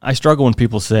 I struggle when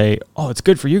people say, "Oh, it's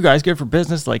good for you guys, good for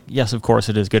business." Like, yes, of course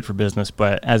it is good for business,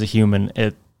 but as a human,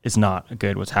 it is not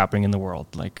good what's happening in the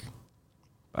world. Like,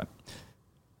 but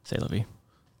say, Livy.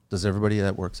 Does everybody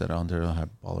that works at Ontario have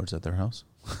bollards at their house?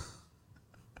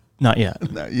 Not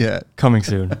yet. Not yet. Coming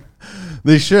soon.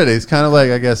 They should. It's kind of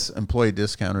like, I guess, employee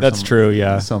discount or that's true,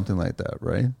 yeah. Something like that,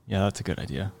 right? Yeah, that's a good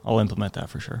idea. I'll implement that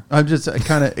for sure.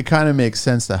 It kind of makes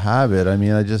sense to have it. I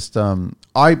mean,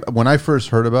 when I first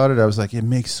heard about it, I was like, it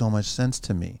makes so much sense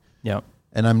to me. Yeah.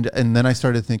 And then I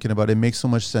started thinking about it makes so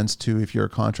much sense too if you're a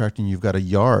contractor and you've got a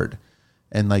yard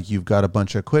and like you've got a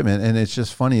bunch of equipment. And it's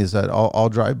just funny is that I'll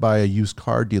drive by a used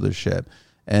car dealership.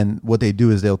 And what they do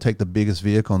is they'll take the biggest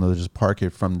vehicle and they'll just park it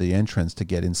from the entrance to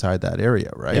get inside that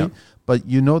area, right? Yeah. But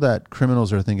you know that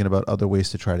criminals are thinking about other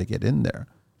ways to try to get in there.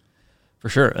 For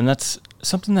sure. And that's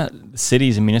something that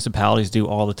cities and municipalities do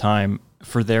all the time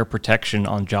for their protection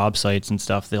on job sites and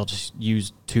stuff. They'll just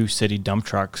use 2 city dump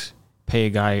trucks, pay a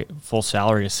guy full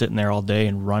salary to sit in there all day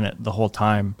and run it the whole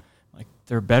time. Like,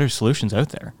 there are better solutions out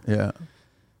there. Yeah.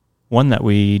 One that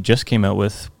we just came out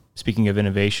with, speaking of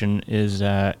innovation, is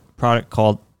product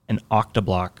called an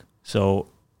Octablock. So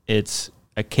it's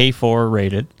a K4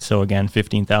 rated. So again,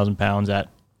 15,000 pounds at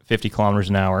 50 kilometers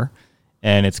an hour,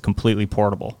 and it's completely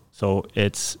portable. So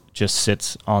it's just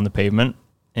sits on the pavement,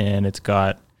 and it's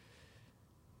got,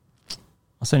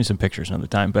 I'll send you some pictures another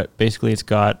time, but basically it's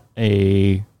got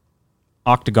a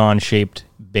octagon shaped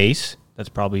base that's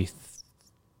probably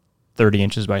 30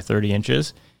 inches by 30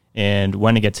 inches. And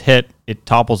when it gets hit, it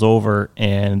topples over,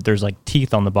 and there's like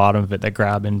teeth on the bottom of it that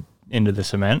grab into the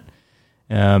cement.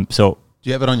 So Do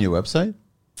you have it on your website?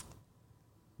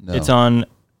 No. It's on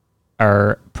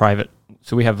our private.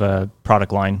 So we have a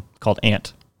product line called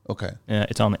Ant. Okay.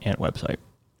 It's on the Ant website.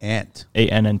 Ant.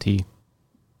 ANNT.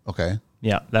 Okay.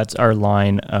 Yeah, that's our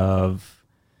line of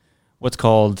what's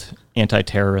called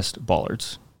anti-terrorist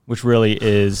bollards, which really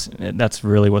is, that's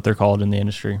really what they're called in the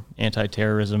industry,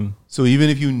 anti-terrorism. So even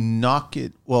if you knock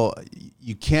it, well,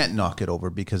 you can't knock it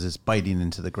over because it's biting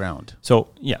into the ground. So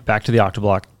yeah, back to the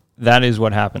Octoblock. That is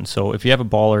what happens. So if you have a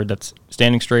bollard that's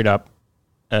standing straight up,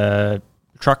 a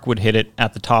truck would hit it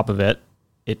at the top of it.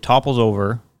 It topples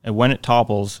over, and when it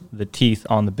topples, the teeth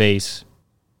on the base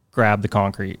grab the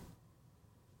concrete,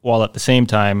 while at the same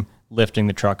time lifting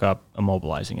the truck up,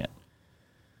 immobilizing it.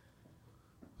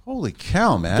 Holy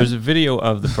cow, man. There's a video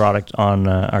of the product on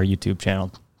our YouTube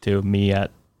channel, too. Me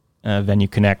at Venue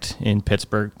Connect in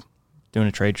Pittsburgh doing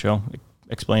a trade show,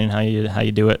 explaining how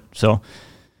you do it. So,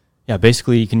 yeah,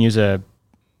 basically you can use a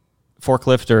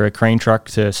forklift or a crane truck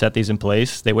to set these in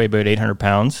place. They weigh about 800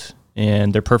 pounds,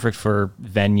 and they're perfect for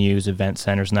venues, event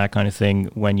centers, and that kind of thing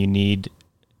when you need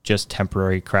just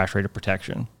temporary crash rate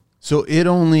protection. So it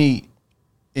only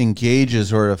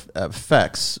engages or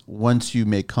affects once you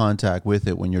make contact with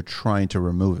it when you're trying to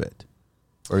remove it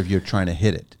or if you're trying to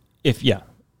hit it. If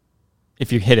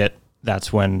you hit it,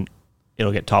 that's when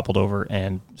it'll get toppled over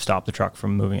and stop the truck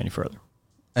from moving any further.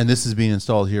 And this is being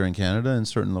installed here in Canada in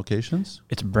certain locations?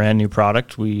 It's a brand new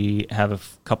product. We have a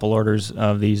couple orders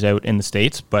of these out in the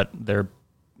States, but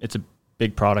it's a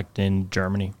big product in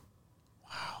Germany.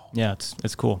 Wow. Yeah,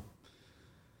 it's cool.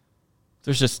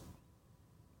 There's just,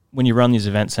 when you run these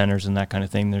event centers and that kind of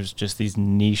thing, there's just these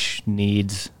niche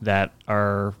needs that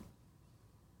are,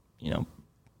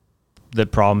 the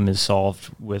problem is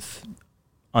solved with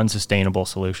unsustainable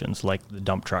solutions like the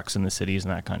dump trucks in the cities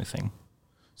and that kind of thing.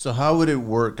 So how would it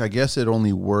work? I guess it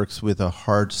only works with a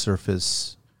hard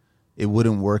surface. It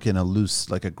wouldn't work in a loose,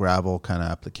 like a gravel kind of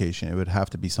application. It would have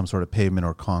to be some sort of pavement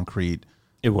or concrete.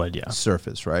 It would, yeah.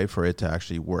 Surface, right? For it to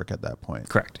actually work at that point.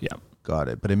 Correct, yeah. Got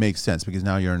it. But it makes sense because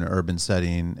now you're in an urban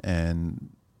setting and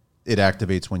it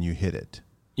activates when you hit it.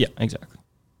 Yeah, exactly.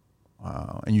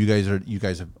 Wow. And you guys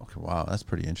have, okay, wow, that's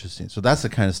pretty interesting. So that's the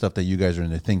kind of stuff that you guys are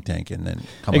in the think tank and then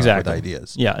come up with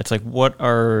ideas. Yeah, it's like, what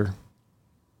are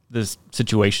the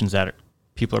situations that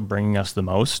people are bringing us the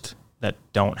most that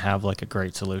don't have like a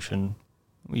great solution?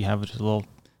 We have just a little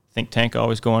think tank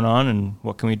always going on, and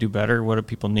what can we do better? What do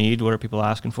people need? What are people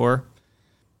asking for?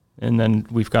 And then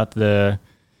we've got the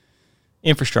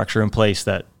infrastructure in place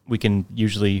that we can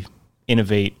usually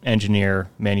innovate, engineer,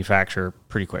 manufacture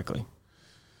pretty quickly.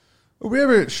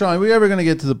 Shawn, are we ever going to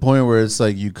get to the point where it's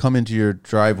like you come into your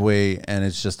driveway and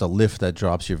it's just a lift that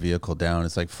drops your vehicle down?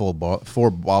 It's like four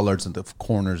bollards at the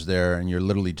corners there, and you're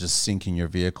literally just sinking your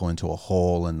vehicle into a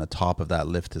hole, and the top of that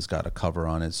lift has got a cover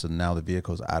on it, so now the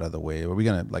vehicle's out of the way. Are we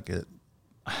going to, like,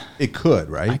 it could,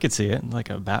 right? I could see it,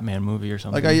 like a Batman movie or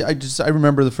something. Like I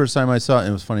remember the first time I saw it,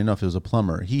 it was funny enough, it was a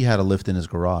plumber. He had a lift in his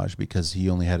garage because he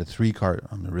only had a 3-car,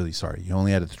 I'm really sorry, he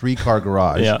only had a 3-car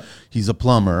garage. Yeah. He's a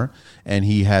plumber, and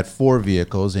he had 4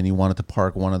 vehicles, and he wanted to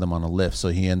park one of them on a lift, so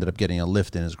he ended up getting a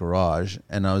lift in his garage.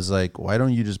 And I was like, why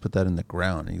don't you just put that in the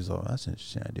ground? And he goes, oh, that's an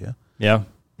interesting idea. Yeah.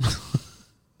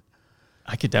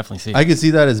 I could definitely see. I could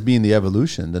see that as being the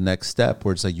evolution, the next step,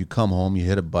 where it's like you come home, you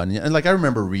hit a button. And like I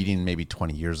remember reading maybe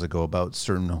 20 years ago about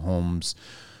certain homes,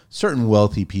 certain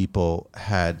wealthy people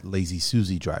had lazy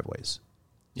Susie driveways.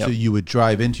 Yep. So you would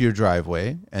drive into your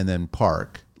driveway and then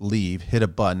park, leave, hit a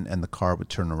button, and the car would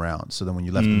turn around. So then when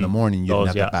you left in the morning, you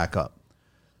didn't have to back up.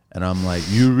 And I'm like,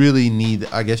 you really need,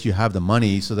 I guess you have the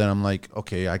money. So then I'm like,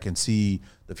 okay, I can see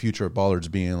the future of Bollards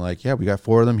being like, yeah, we got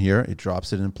 4 of them here. It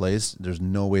drops it in place. There's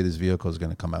no way this vehicle is going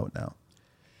to come out now.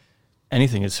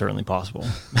 Anything is certainly possible.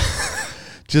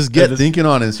 Just get thinking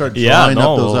on it and start drawing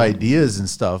up those ideas and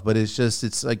stuff. But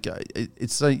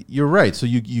it's like you're right. So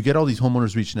you get all these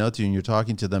homeowners reaching out to you and you're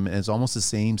talking to them, and it's almost the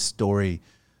same story,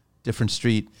 different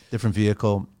street, different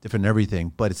vehicle, different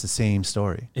everything, but it's the same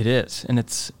story. It is. And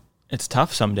it's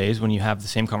tough some days when you have the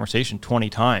same conversation 20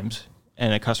 times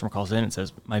and a customer calls in and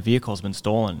says, my vehicle has been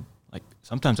stolen. Like,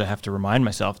 sometimes I have to remind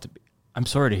myself I'm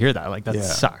sorry to hear that. Like, that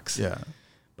sucks. Yeah.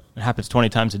 But it happens 20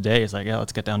 times a day. It's like, yeah,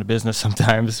 let's get down to business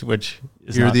sometimes, which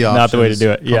is not the way to do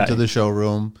it. Come to the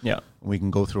showroom. Yeah. We can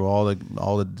go through all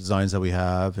the designs that we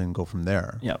have and go from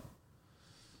there. Yeah.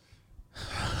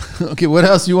 Okay, what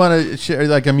else you want to share?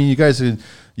 Like, I mean, you guys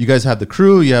have the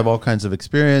crew, you have all kinds of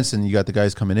experience, and you got the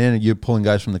guys coming in, and you're pulling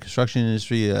guys from the construction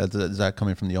industry. Is that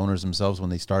coming from the owners themselves when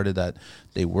they started that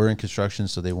they were in construction,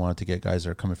 so they wanted to get guys that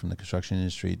are coming from the construction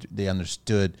industry? They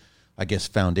understood, I guess,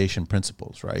 foundation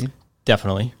principles, right?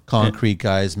 Definitely. Concrete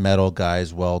guys, metal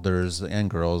guys, welders, and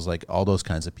girls, like all those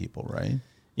kinds of people, right?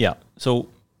 Yeah. So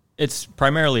it's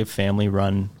primarily a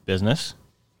family-run business.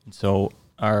 So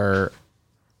our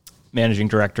managing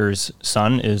director's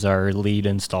son is our lead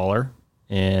installer,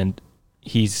 and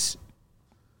he's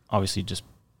obviously just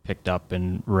picked up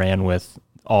and ran with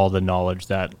all the knowledge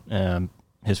that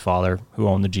his father, who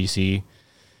owned the GC,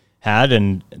 had,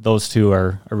 and those two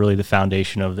are really the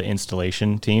foundation of the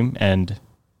installation team. And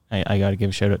I got to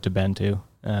give a shout out to Ben too.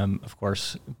 Of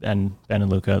course, Ben and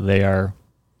Luca, they're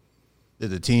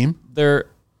The team?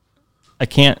 I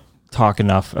can't talk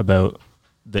enough about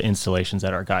the installations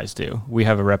that our guys do. We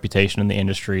have a reputation in the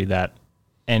industry that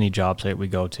any job site we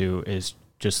go to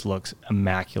just looks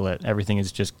immaculate. Everything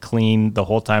is just clean the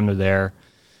whole time they're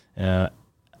there.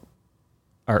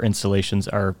 Our installations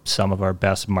are some of our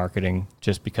best marketing,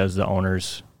 just because the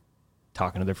owners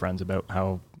talking to their friends about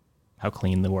how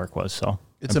clean the work was. So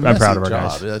I'm proud of our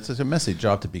guys. It's a messy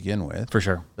job to begin with, for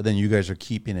sure. But then you guys are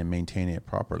keeping and maintaining it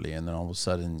properly, and then all of a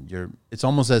sudden it's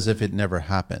almost as if it never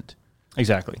happened.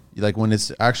 Exactly. Like when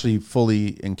it's actually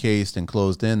fully encased and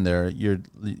closed in there, you're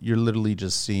literally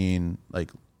just seeing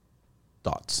like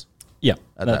dots. Yeah.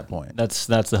 At that point. That's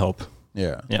the hope.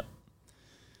 Yeah. Yeah.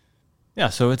 Yeah.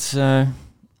 So it's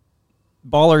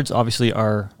bollards obviously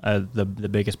are the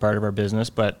biggest part of our business,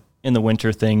 but in the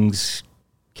winter things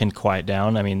can quiet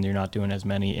down. I mean, you're not doing as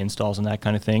many installs and that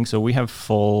kind of thing. So we have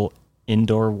full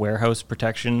indoor warehouse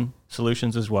protection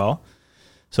solutions as well.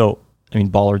 So, I mean,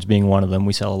 bollards being one of them,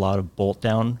 we sell a lot of bolt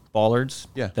down bollards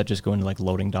that just go into like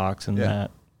loading docks and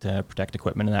that to protect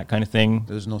equipment and that kind of thing.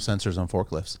 There's no sensors on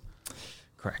forklifts.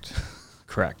 Correct.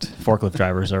 Forklift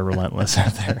drivers are relentless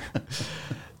out there,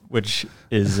 which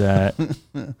is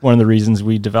one of the reasons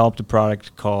we developed a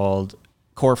product called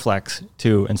CoreFlex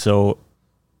too. And so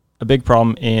a big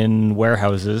problem in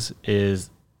warehouses is,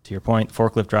 to your point,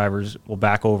 forklift drivers will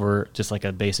back over just like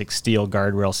a basic steel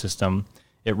guardrail system.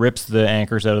 It rips the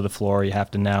anchors out of the floor. You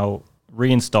have to now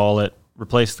reinstall it,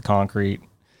 replace the concrete,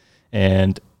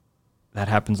 and that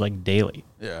happens like daily.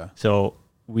 Yeah. So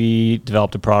we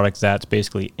developed a product that's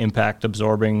basically impact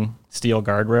absorbing steel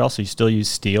guardrail. So you still use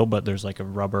steel, but there's like a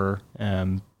rubber.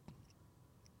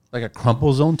 Like a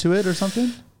crumple zone to it or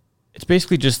something? It's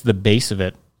basically just the base of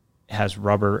it has a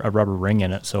rubber ring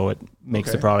in it, so it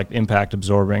makes the product impact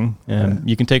absorbing.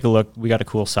 You can take a look. We got a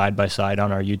cool side-by-side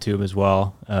on our YouTube as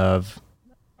well of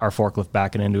our forklift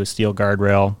backing into a steel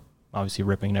guardrail, obviously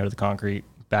ripping it out of the concrete,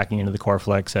 backing into the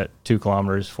CoreFlex at 2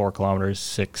 kilometers, 4 kilometers,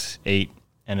 6, 8,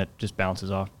 and it just bounces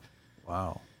off.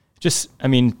 Wow. Just, I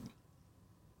mean,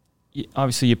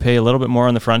 obviously you pay a little bit more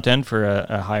on the front end for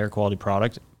a higher quality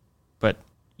product, but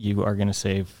you are going to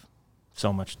save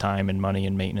so much time and money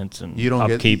and maintenance and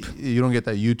upkeep. You don't get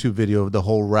that YouTube video of the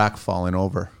whole rack falling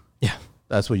over. Yeah.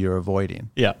 That's what you're avoiding.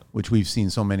 Yeah. Which we've seen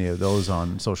so many of those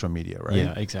on social media, right?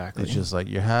 Yeah, exactly. It's just like,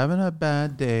 you're having a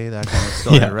bad day, that kind of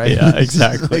story, right? Yeah,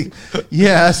 exactly.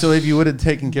 Like, so if you would have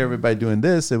taken care of it by doing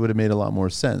this, it would have made a lot more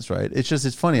sense, right?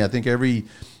 It's funny. I think every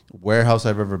warehouse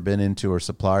I've ever been into or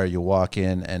supplier, you walk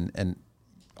in and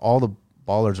all the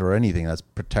bollards or anything that's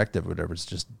protective or whatever, it's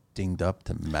just dinged up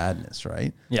to madness,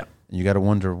 right? Yeah. And you got to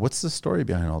wonder, what's the story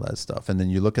behind all that stuff? And then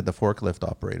you look at the forklift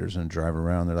operators and drive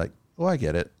around. They're like, oh, I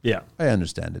get it. Yeah. I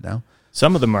understand it now.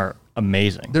 Some of them are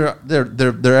amazing. They're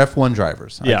F1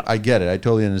 drivers. Yeah. I get it. I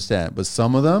totally understand. But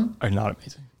some of them are not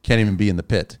amazing. Can't even be in the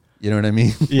pit. You know what I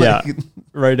mean? Yeah.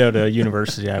 Right out of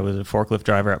university, I was a forklift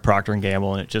driver at Procter &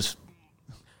 Gamble, and it just,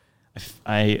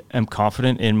 I am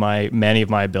confident in many of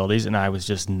my abilities, and I was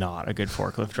just not a good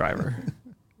forklift driver.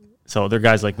 So they're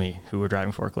guys like me who were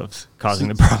driving forklifts, causing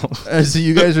the problem. So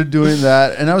you guys are doing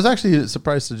that, and I was actually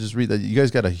surprised to just read that you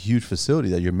guys got a huge facility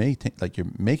that you're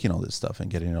making all this stuff and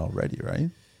getting it all ready, right?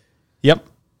 Yep.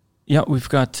 Yeah, we've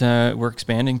got we're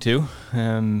expanding too.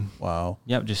 Wow.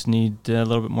 Yep, just need a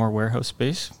little bit more warehouse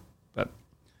space, but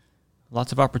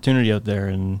lots of opportunity out there,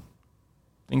 and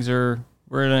we're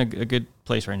in a good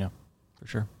place right now, for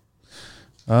sure.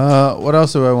 What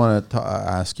else do I want to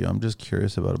ask you? I'm just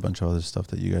curious about a bunch of other stuff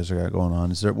that you guys got going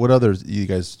on. What others you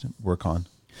guys work on?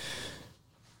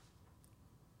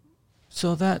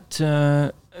 So that,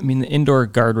 the indoor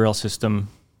guardrail system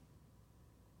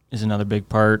is another big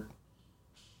part.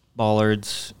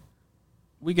 Bollards.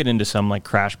 We get into some like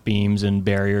crash beams and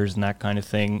barriers and that kind of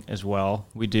thing as well.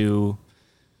 We do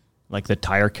like the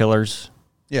tire killers.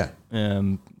 Yeah.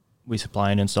 We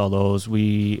supply and install those.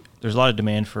 There's a lot of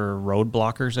demand for road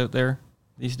blockers out there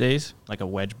these days, like a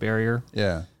wedge barrier.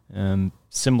 Yeah.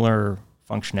 Similar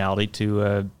functionality to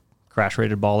a crash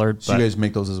rated bollard. So you guys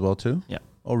make those as well too? Yeah.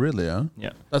 Oh, really? Huh?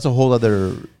 Yeah. That's a whole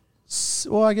other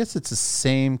Well, I guess it's the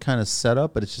same kind of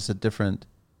setup, but it's just a different.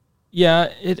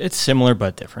 Yeah, it's similar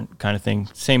but different kind of thing.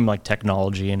 Same like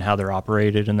technology and how they're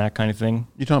operated and that kind of thing.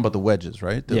 You're talking about the wedges,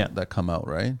 right? Yeah. That come out,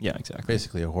 right? Yeah, exactly.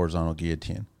 Basically a horizontal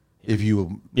guillotine. If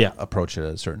you approach it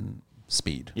at a certain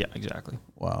speed. Yeah, exactly.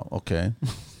 Wow. Okay.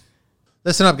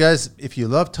 Listen up, guys. If you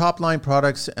love top-line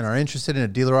products and are interested in a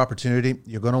dealer opportunity,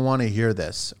 you're going to want to hear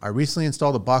this. I recently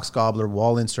installed a box gobbler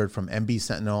wall insert from MB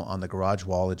Sentinel on the garage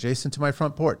wall adjacent to my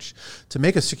front porch to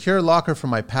make a secure locker for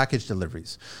my package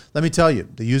deliveries. Let me tell you,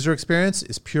 the user experience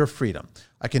is pure freedom.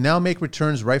 I can now make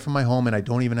returns right from my home and I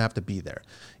don't even have to be there.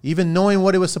 Even knowing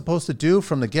what it was supposed to do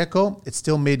from the get-go, it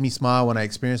still made me smile when I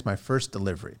experienced my first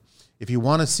delivery. If you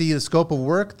want to see the scope of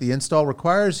work the install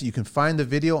requires, you can find the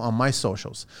video on my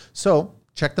socials. So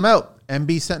check them out,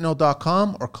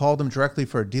 mbsentinel.com, or call them directly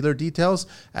for dealer details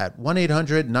at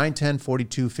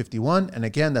 1-800-910-4251. And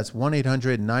again, that's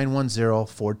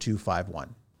 1-800-910-4251.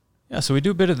 Yeah, so we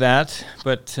do a bit of that,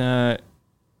 but I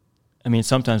mean,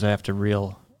 sometimes we have to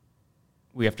reel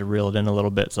it in a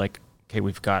little bit. It's like, okay,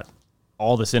 we've got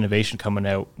all this innovation coming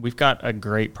out. We've got a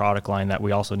great product line that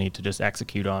we also need to just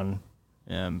execute on.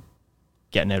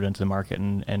 Getting out into the market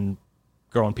and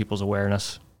growing people's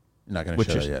awareness. You're not going to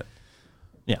share that yet.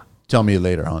 Yeah. Tell me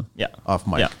later on. Yeah. Off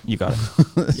mic. Yeah, you got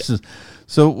it. Yeah.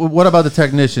 So what about the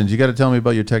technicians? You got to tell me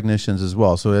about your technicians as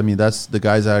well. So, I mean, that's the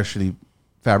guys actually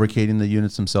fabricating the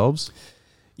units themselves?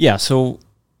 Yeah. So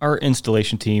our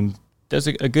installation team does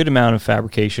a good amount of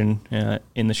fabrication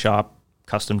in the shop,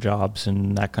 custom jobs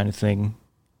and that kind of thing.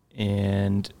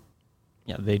 And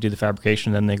yeah, they do the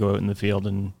fabrication, then they go out in the field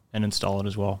and install it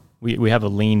as well. We have a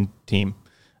lean team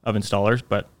of installers,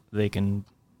 but they can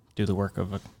do the work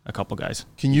of a couple guys.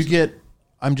 Can you get,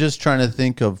 I'm just trying to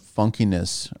think of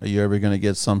funkiness. Are you ever going to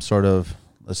get some sort of,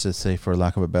 let's just say for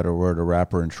lack of a better word, a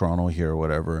rapper in Toronto here or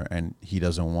whatever, and he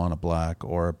doesn't want a black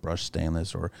or a brushed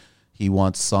stainless, or he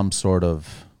wants some sort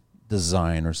of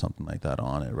design or something like that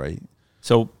on it, right?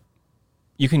 So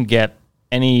you can get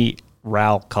any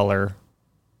RAL color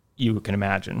you can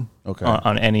imagine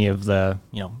on any of the,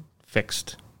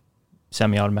 fixed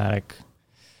semi-automatic.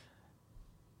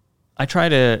 I try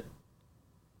to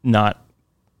not,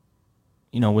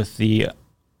 with the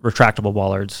retractable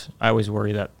bollards, I always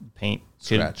worry that paint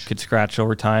could scratch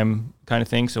over time kind of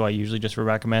thing. So I usually just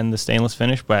recommend the stainless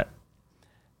finish, but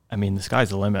I mean, the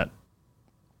sky's the limit.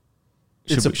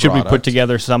 Should we put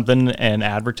together something and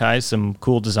advertise some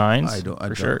cool designs? I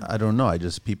don't know.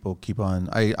 People keep on.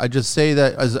 I just say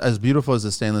that as beautiful as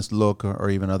the stainless look,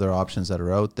 or even other options that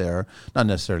are out there, not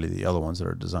necessarily the other ones that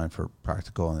are designed for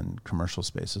practical and commercial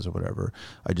spaces or whatever.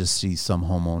 I just see some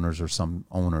homeowners or some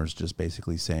owners just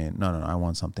basically saying, no, I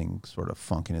want something sort of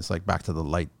funky. And it's like back to the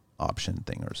light option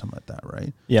thing or something like that,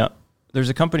 right? Yeah. There's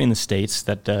a company in the States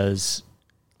that does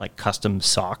like custom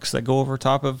socks that go over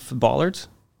top of bollards.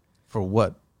 For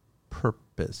what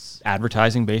purpose?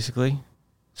 Advertising, basically.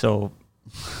 So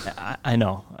I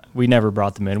know we never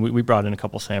brought them in. We brought in a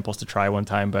couple samples to try one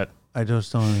time, but I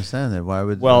just don't understand that. Why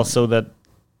would? Well, so that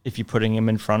if you're putting them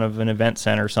in front of an event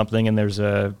center or something, and there's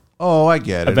a I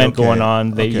get it. Event going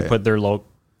on, you put their logo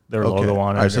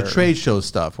on it. All right, so trade show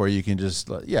stuff where you can just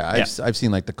I've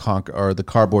seen like the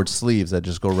cardboard sleeves that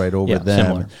just go right over them,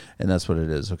 similar. And that's what it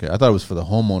is. Okay, I thought it was for the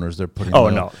homeowners. They're putting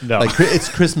no, like it's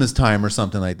Christmas time or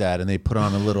something like that, and they put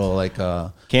on a little like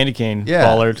candy cane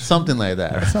bollard, something like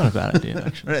that. That's not a bad idea,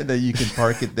 actually. Right, that you can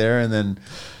park it there, and then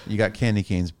you got candy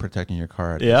canes protecting your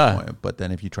car at this point. But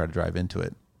then if you try to drive into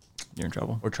it, you're in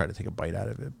trouble. Or try to take a bite out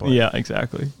of it. But yeah,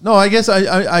 exactly. No, I guess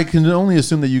I can only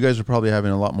assume that you guys are probably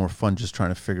having a lot more fun just trying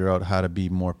to figure out how to be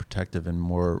more protective and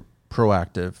more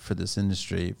proactive for this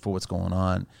industry, for what's going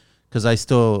on. Because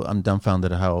I'm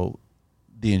dumbfounded at how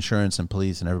the insurance and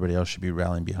police and everybody else should be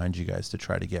rallying behind you guys to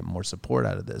try to get more support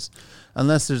out of this.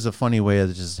 Unless there's a funny way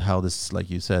of just how this, like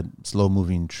you said,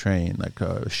 slow-moving train, like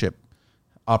a ship,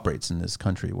 operates in this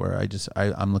country, where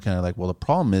I'm looking at it like, well, the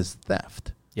problem is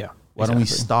theft. Yeah. Why don't we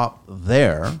stop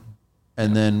there?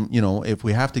 And then, if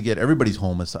we have to get everybody's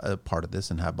home as a part of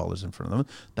this and have bollards in front of them,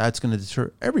 that's going to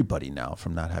deter everybody now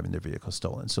from not having their vehicle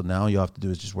stolen. So now all you have to do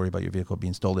is just worry about your vehicle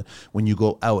being stolen when you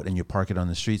go out and you park it on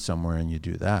the street somewhere and you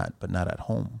do that, but not at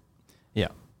home. Yeah.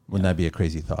 Wouldn't that be a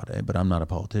crazy thought, eh? But I'm not a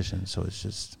politician, so it's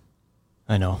just...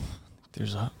 I know.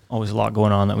 There's always a lot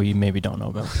going on that we maybe don't know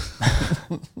about.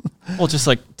 Well, just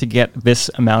like to get this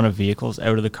amount of vehicles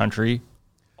out of the country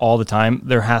all the time,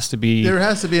 there has to be a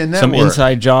network. Some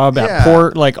inside job at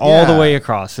port, all the way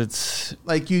across. It's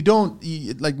like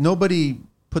nobody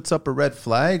puts up a red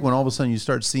flag when all of a sudden you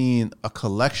start seeing a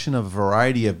collection of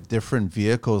variety of different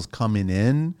vehicles coming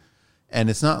in,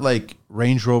 and it's not like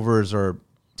Range Rovers or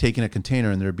taking a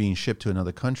container and they're being shipped to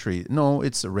another country. No,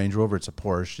 it's a Range Rover, it's a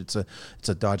Porsche, it's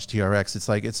a Dodge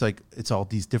TRX. It's all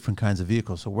these different kinds of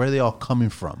vehicles. So where are they all coming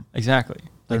from? Exactly.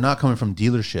 They're not coming from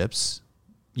dealerships.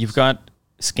 You've got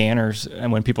scanners,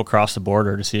 and when people cross the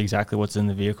border to see exactly what's in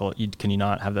the vehicle, can you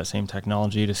not have that same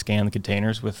technology to scan the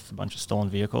containers with a bunch of stolen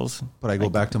vehicles? But I go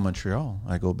back to Montreal.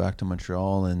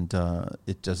 And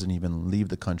it doesn't even leave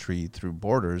the country through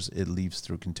borders. It leaves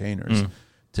through containers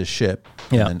to ship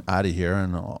and then out of here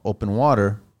and open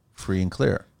water, free and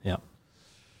clear. Yeah.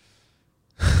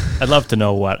 I'd love to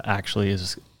know what actually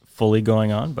is fully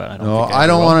going on, but I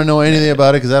don't want to know anything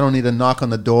about it because I don't need to knock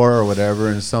on the door or whatever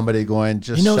and somebody going,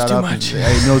 just shut up.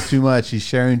 He knows too much. He's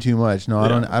sharing too much. No,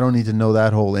 I don't need to know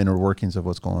that whole inner workings of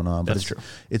what's going on. But That's true.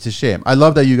 It's a shame. I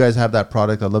love that you guys have that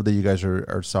product. I love that you guys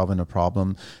are solving a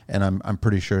problem, and I'm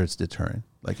pretty sure it's deterrent.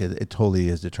 Like it totally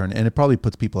is deterrent, and it probably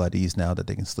puts people at ease now that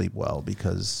they can sleep well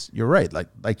because you're right.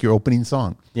 Like your opening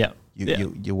song. Yeah.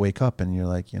 You wake up and you're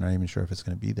like, you're not even sure if it's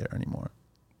going to be there anymore.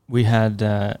 We had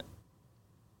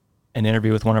an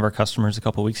interview with one of our customers a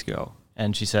couple of weeks ago,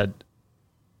 and she said,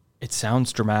 it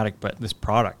sounds dramatic, but this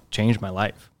product changed my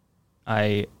life.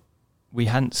 We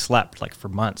hadn't slept like for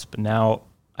months, but now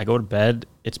I go to bed.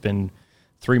 It's been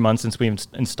 3 months since we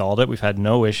installed it. We've had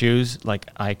no issues. Like,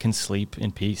 I can sleep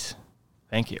in peace.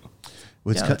 Thank you.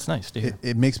 That's nice to hear.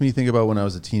 It makes me think about when I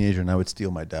was a teenager and I would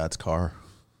steal my dad's car.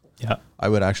 Yeah. I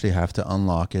would actually have to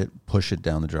unlock it, push it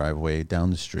down the driveway,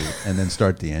 down the street, and then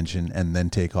start the engine and then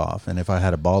take off. And if I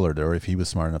had a bollard or if he was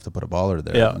smart enough to put a bollard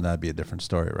there, then that'd be a different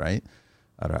story, right?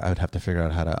 I would have to figure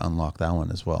out how to unlock that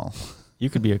one as well. You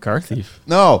could be a car thief.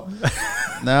 No.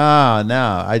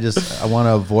 No. I want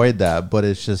to avoid that. But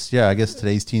it's just, I guess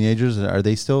today's teenagers,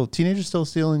 teenagers still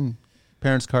stealing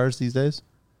parents' cars these days?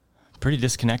 Pretty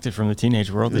disconnected from the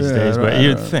teenage world these days, but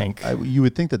you'd think. You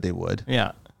would think that they would.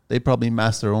 Yeah. They probably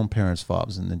mask their own parents'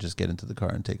 fobs and then just get into the car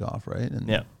and take off, right?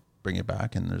 And bring it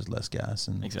back, and there's less gas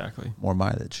and more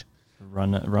mileage.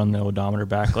 Run the odometer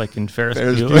back like in Ferris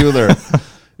Bueller.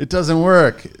 It doesn't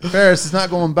work. Ferris is not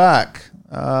going back.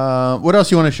 What else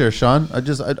you want to share, Shawn? I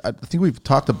think we've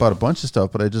talked about a bunch of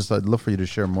stuff, but I'd love for you to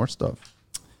share more stuff.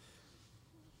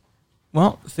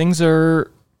 Well, things are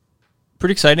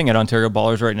pretty exciting at Ontario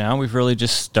Bollards right now. We've really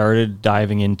just started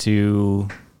diving into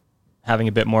having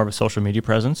a bit more of a social media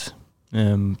presence.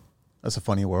 That's a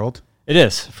funny world. It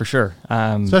is, for sure.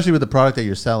 Especially with the product that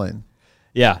you're selling.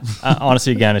 Yeah.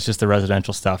 Honestly, again, it's just the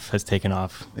residential stuff has taken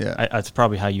off. Yeah. That's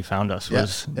probably how you found us,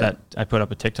 that I put up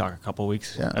a TikTok a couple of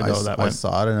weeks ago. I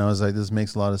saw it and I was like, this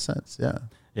makes a lot of sense. Yeah.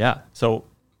 Yeah. So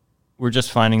we're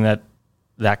just finding that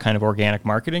kind of organic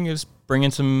marketing is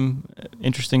bringing some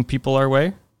interesting people our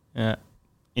way,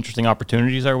 interesting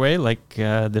opportunities our way, like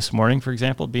this morning, for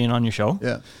example, being on your show.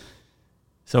 Yeah.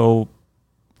 So,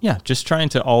 just trying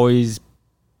to always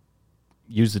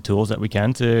use the tools that we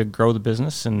can to grow the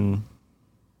business and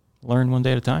learn one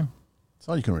day at a time. That's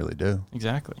all you can really do.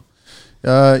 Exactly.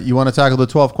 You want to tackle the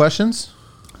 12 questions?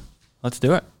 Let's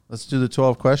do it. Let's do the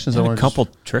 12 questions. There's a couple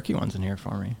tricky ones in here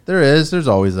for me. There's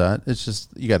always that. It's just,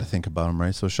 you got to think about them,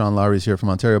 right? So Shawn Lowry is here from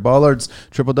Ontario Bollards,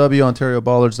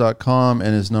 www.ontariobollards.com,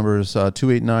 and his number is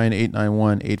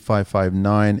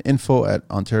 289-891-8559,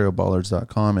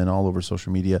 info@ontariobollards.com, and all over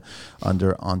social media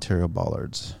under Ontario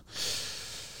Bollards.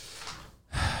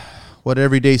 What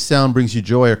everyday sound brings you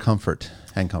joy or comfort?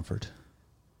 And comfort.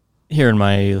 Hearing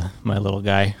my little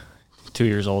guy, 2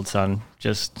 years old son,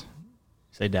 just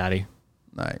say daddy.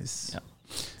 Nice.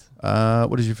 Yeah.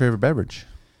 What is your favorite beverage?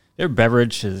 Favorite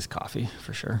beverage is coffee,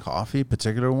 for sure. Coffee,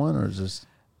 particular one, or is this?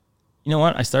 You know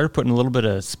what? I started putting a little bit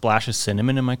of splash of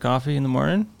cinnamon in my coffee in the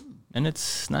morning, and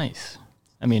it's nice.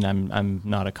 I mean, I'm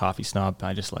not a coffee snob.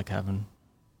 I just like I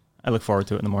look forward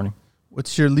to it in the morning.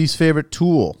 What's your least favorite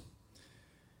tool?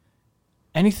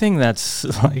 Anything that's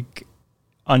like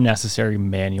unnecessary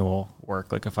manual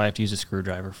work. Like if I have to use a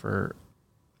screwdriver for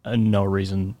no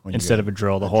reason instead of a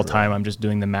drill the whole time, I'm just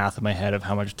doing the math in my head of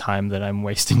how much time that I'm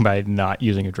wasting by not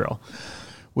using a drill.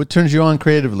 What turns you on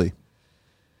creatively?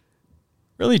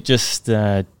 Really just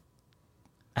I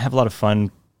have a lot of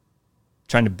fun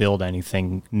trying to build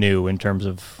anything new in terms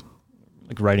of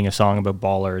like writing a song about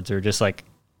bollards or just like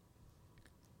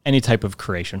any type of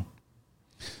creation.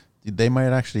 They might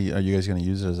actually, are you guys going to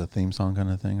use it as a theme song kind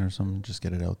of thing or something? Just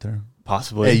get it out there?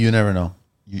 Possibly. Hey, you never know.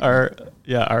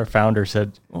 Our founder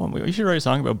said, well, we should write a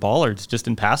song about bollards just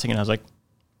in passing. And I was like,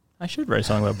 I should write a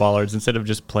song about bollards instead of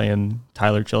just playing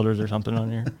Tyler Childers or something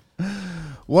on here.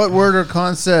 What word or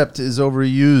concept is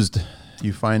overused?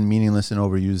 You find meaningless and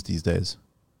overused these days?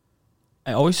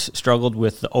 I always struggled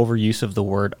with the overuse of the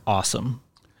word awesome.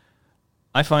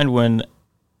 I find when...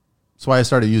 That's why I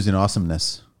started using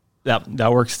awesomeness.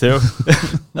 That works too.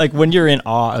 Like when you're in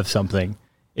awe of something,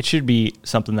 it should be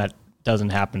something that doesn't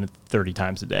happen 30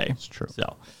 times a day. It's true.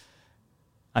 So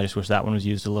I just wish that one was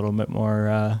used a little bit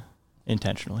more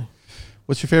intentionally.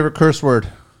 What's your favorite curse word?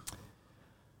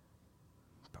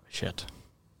 Probably shit.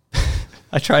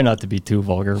 I try not to be too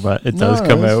vulgar, but it does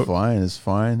come out. It's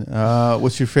fine.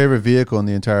 What's your favorite vehicle in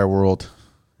the entire world?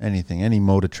 Anything, any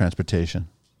mode of transportation?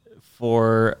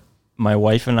 For my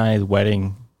wife and I's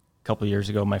wedding a couple of years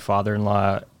ago, my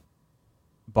father-in-law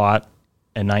bought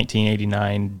a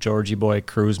 1989 Georgie Boy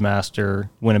Cruisemaster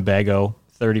Winnebago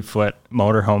 30-foot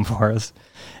motorhome for us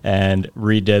and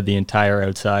redid the entire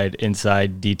outside,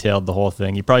 inside, detailed the whole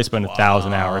thing. He probably spent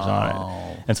 1,000 hours on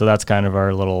it. And so that's kind of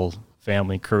our little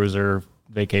family cruiser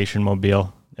vacation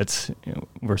mobile.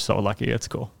 We're so lucky. It's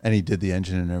cool. And he did the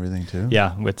engine and everything too?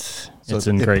 Yeah, it's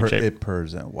in great shape. It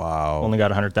purrs. Wow. Only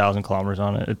got 100,000 kilometers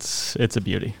on it. It's a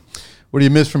beauty. What do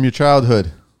you miss from your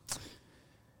childhood?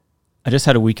 I just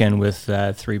had a weekend with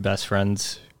 3 best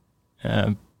friends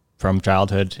from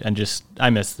childhood, and I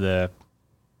miss the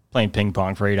playing ping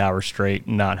pong for 8 hours straight,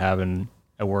 not having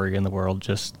a worry in the world,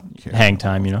 just hang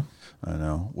time, you know? I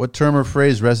know. What term or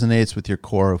phrase resonates with your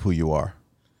core of who you are?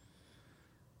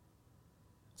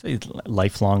 I'd say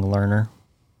lifelong learner.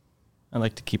 I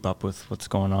like to keep up with what's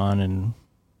going on and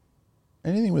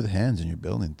anything with hands, and you're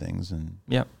building things, and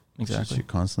yep, exactly. You're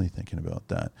constantly thinking about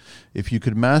that. If you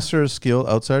could master a skill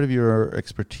outside of your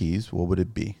expertise, what would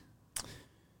it be?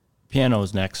 Piano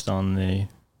is next on the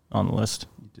list.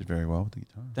 You did very well with the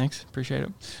guitar. Thanks, appreciate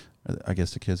it. I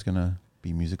guess the kid's gonna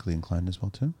be musically inclined as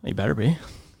well too. You better be.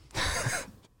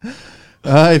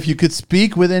 If you could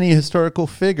speak with any historical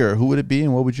figure, who would it be,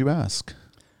 and what would you ask?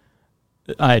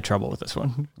 I had trouble with this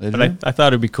one, but I thought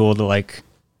it'd be cool to like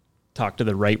talk to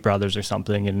the Wright brothers or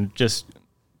something and just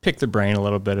pick their brain a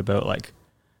little bit about like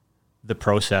the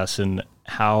process and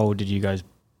how did you guys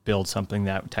build something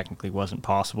that technically wasn't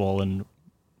possible, and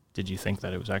did you think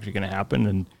that it was actually going to happen,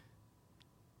 and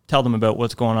tell them about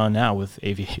what's going on now with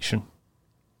aviation.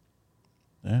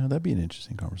 Yeah, that'd be an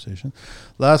interesting conversation.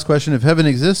 Last question. If heaven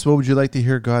exists, what would you like to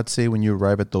hear God say when you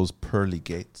arrive at those pearly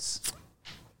gates?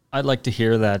 I'd like to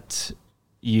hear that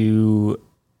you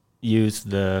use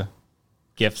the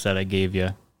gifts that I gave you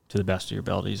to the best of your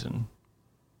abilities and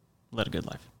live a good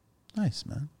life. Nice,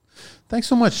 man. Thanks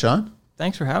so much, Shawn.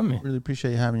 Thanks for having me. Really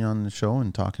appreciate you having you on the show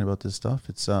and talking about this stuff.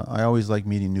 It's I always like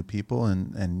meeting new people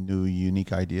and new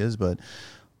unique ideas, but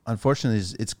unfortunately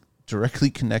it's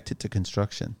directly connected to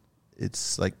construction.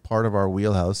 It's like part of our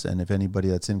wheelhouse, and if anybody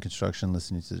that's in construction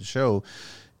listening to the show,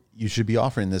 you should be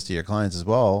offering this to your clients as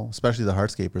well, especially the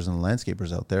hardscapers and the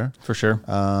landscapers out there. For sure.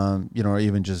 Or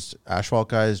even just asphalt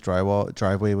guys,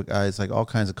 driveway guys, like all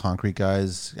kinds of concrete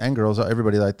guys and girls,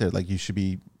 everybody like that. Like you should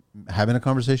be having a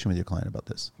conversation with your client about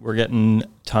this. We're getting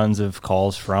tons of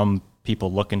calls from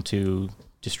people looking to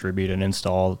distribute and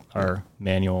install our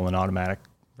manual and automatic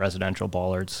residential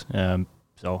bollards.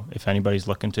 So if anybody's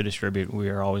looking to distribute, we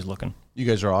are always looking. You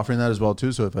guys are offering that as well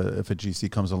too. So if a GC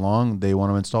comes along, they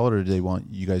want to install it, or do they want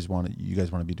you guys want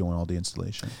to be doing all the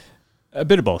installation? A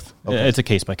bit of both. Okay. It's a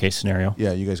case by case scenario.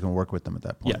 Yeah, you guys gonna work with them at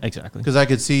that point. Yeah, exactly. Because I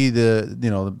could see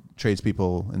the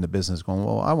tradespeople in the business going,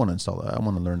 well, I want to install it. I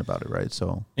want to learn about it, right?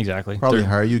 So exactly. Probably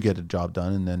hire you, get a job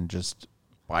done, and then just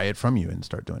buy it from you and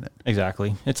start doing it.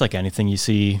 Exactly. It's like anything. You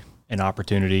see an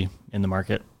opportunity in the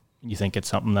market, you think it's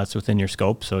something that's within your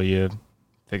scope, so you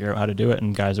figure out how to do it,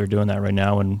 and guys are doing that right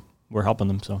now, and we're helping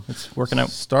them, so it's working out.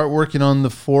 Start working on the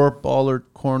 4 bollard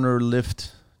corner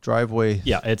lift driveway.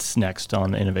 Yeah, it's next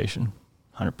on innovation,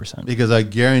 100%. Because I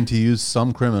guarantee you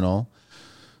some criminal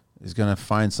is going to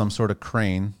find some sort of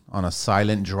crane on a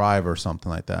silent drive or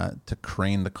something like that to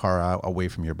crane the car out away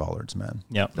from your bollards, man.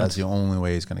 Yep. That's the only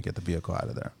way he's going to get the vehicle out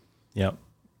of there. Yep.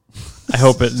 I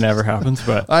hope it never happens,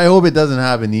 but I hope it doesn't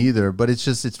happen either. But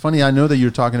it's funny. I know that you're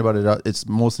talking about it. It's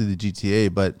mostly the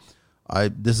GTA, but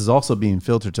this is also being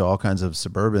filtered to all kinds of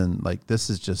suburban. Like this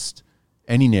is just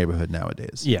any neighborhood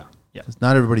nowadays. Yeah. Yeah.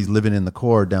 Not everybody's living in the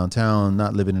core downtown,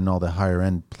 not living in all the higher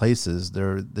end places.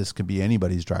 This could be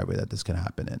anybody's driveway that this can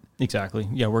happen in. Exactly.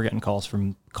 Yeah. We're getting calls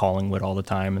from Collingwood all the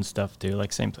time and stuff too.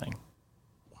 Like same thing.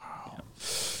 Wow. Yeah.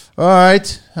 All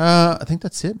right. I think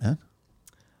that's it, man.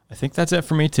 I think that's it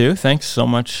for me too. Thanks so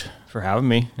much for having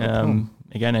me.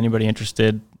 Again, anybody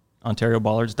interested,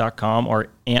 OntarioBollards.com or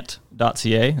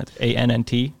ant.ca. That's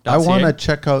ANNT.ca. I want to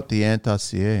check out the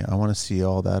ant.ca. I want to see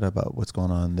all that about what's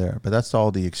going on there. But that's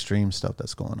all the extreme stuff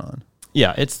that's going on.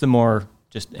 Yeah, it's the more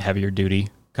just heavier duty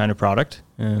kind of product.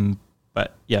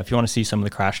 But yeah, if you want to see some of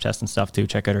the crash tests and stuff too,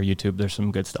 check out our YouTube. There's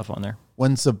some good stuff on there.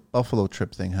 When's the Buffalo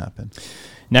trip thing happen?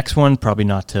 Next one, probably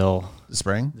not till the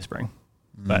spring.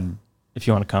 But if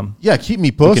you want to come. Yeah, keep me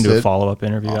We posted. can do a follow-up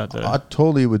interview at the... I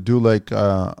totally would do like,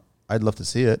 I'd love to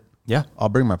see it. Yeah. I'll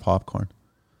bring my popcorn.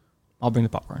 I'll bring the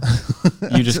popcorn.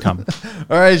 You just come.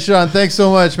 All right, Shawn, thanks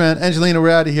so much, man. Angelina,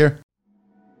 we're out of here.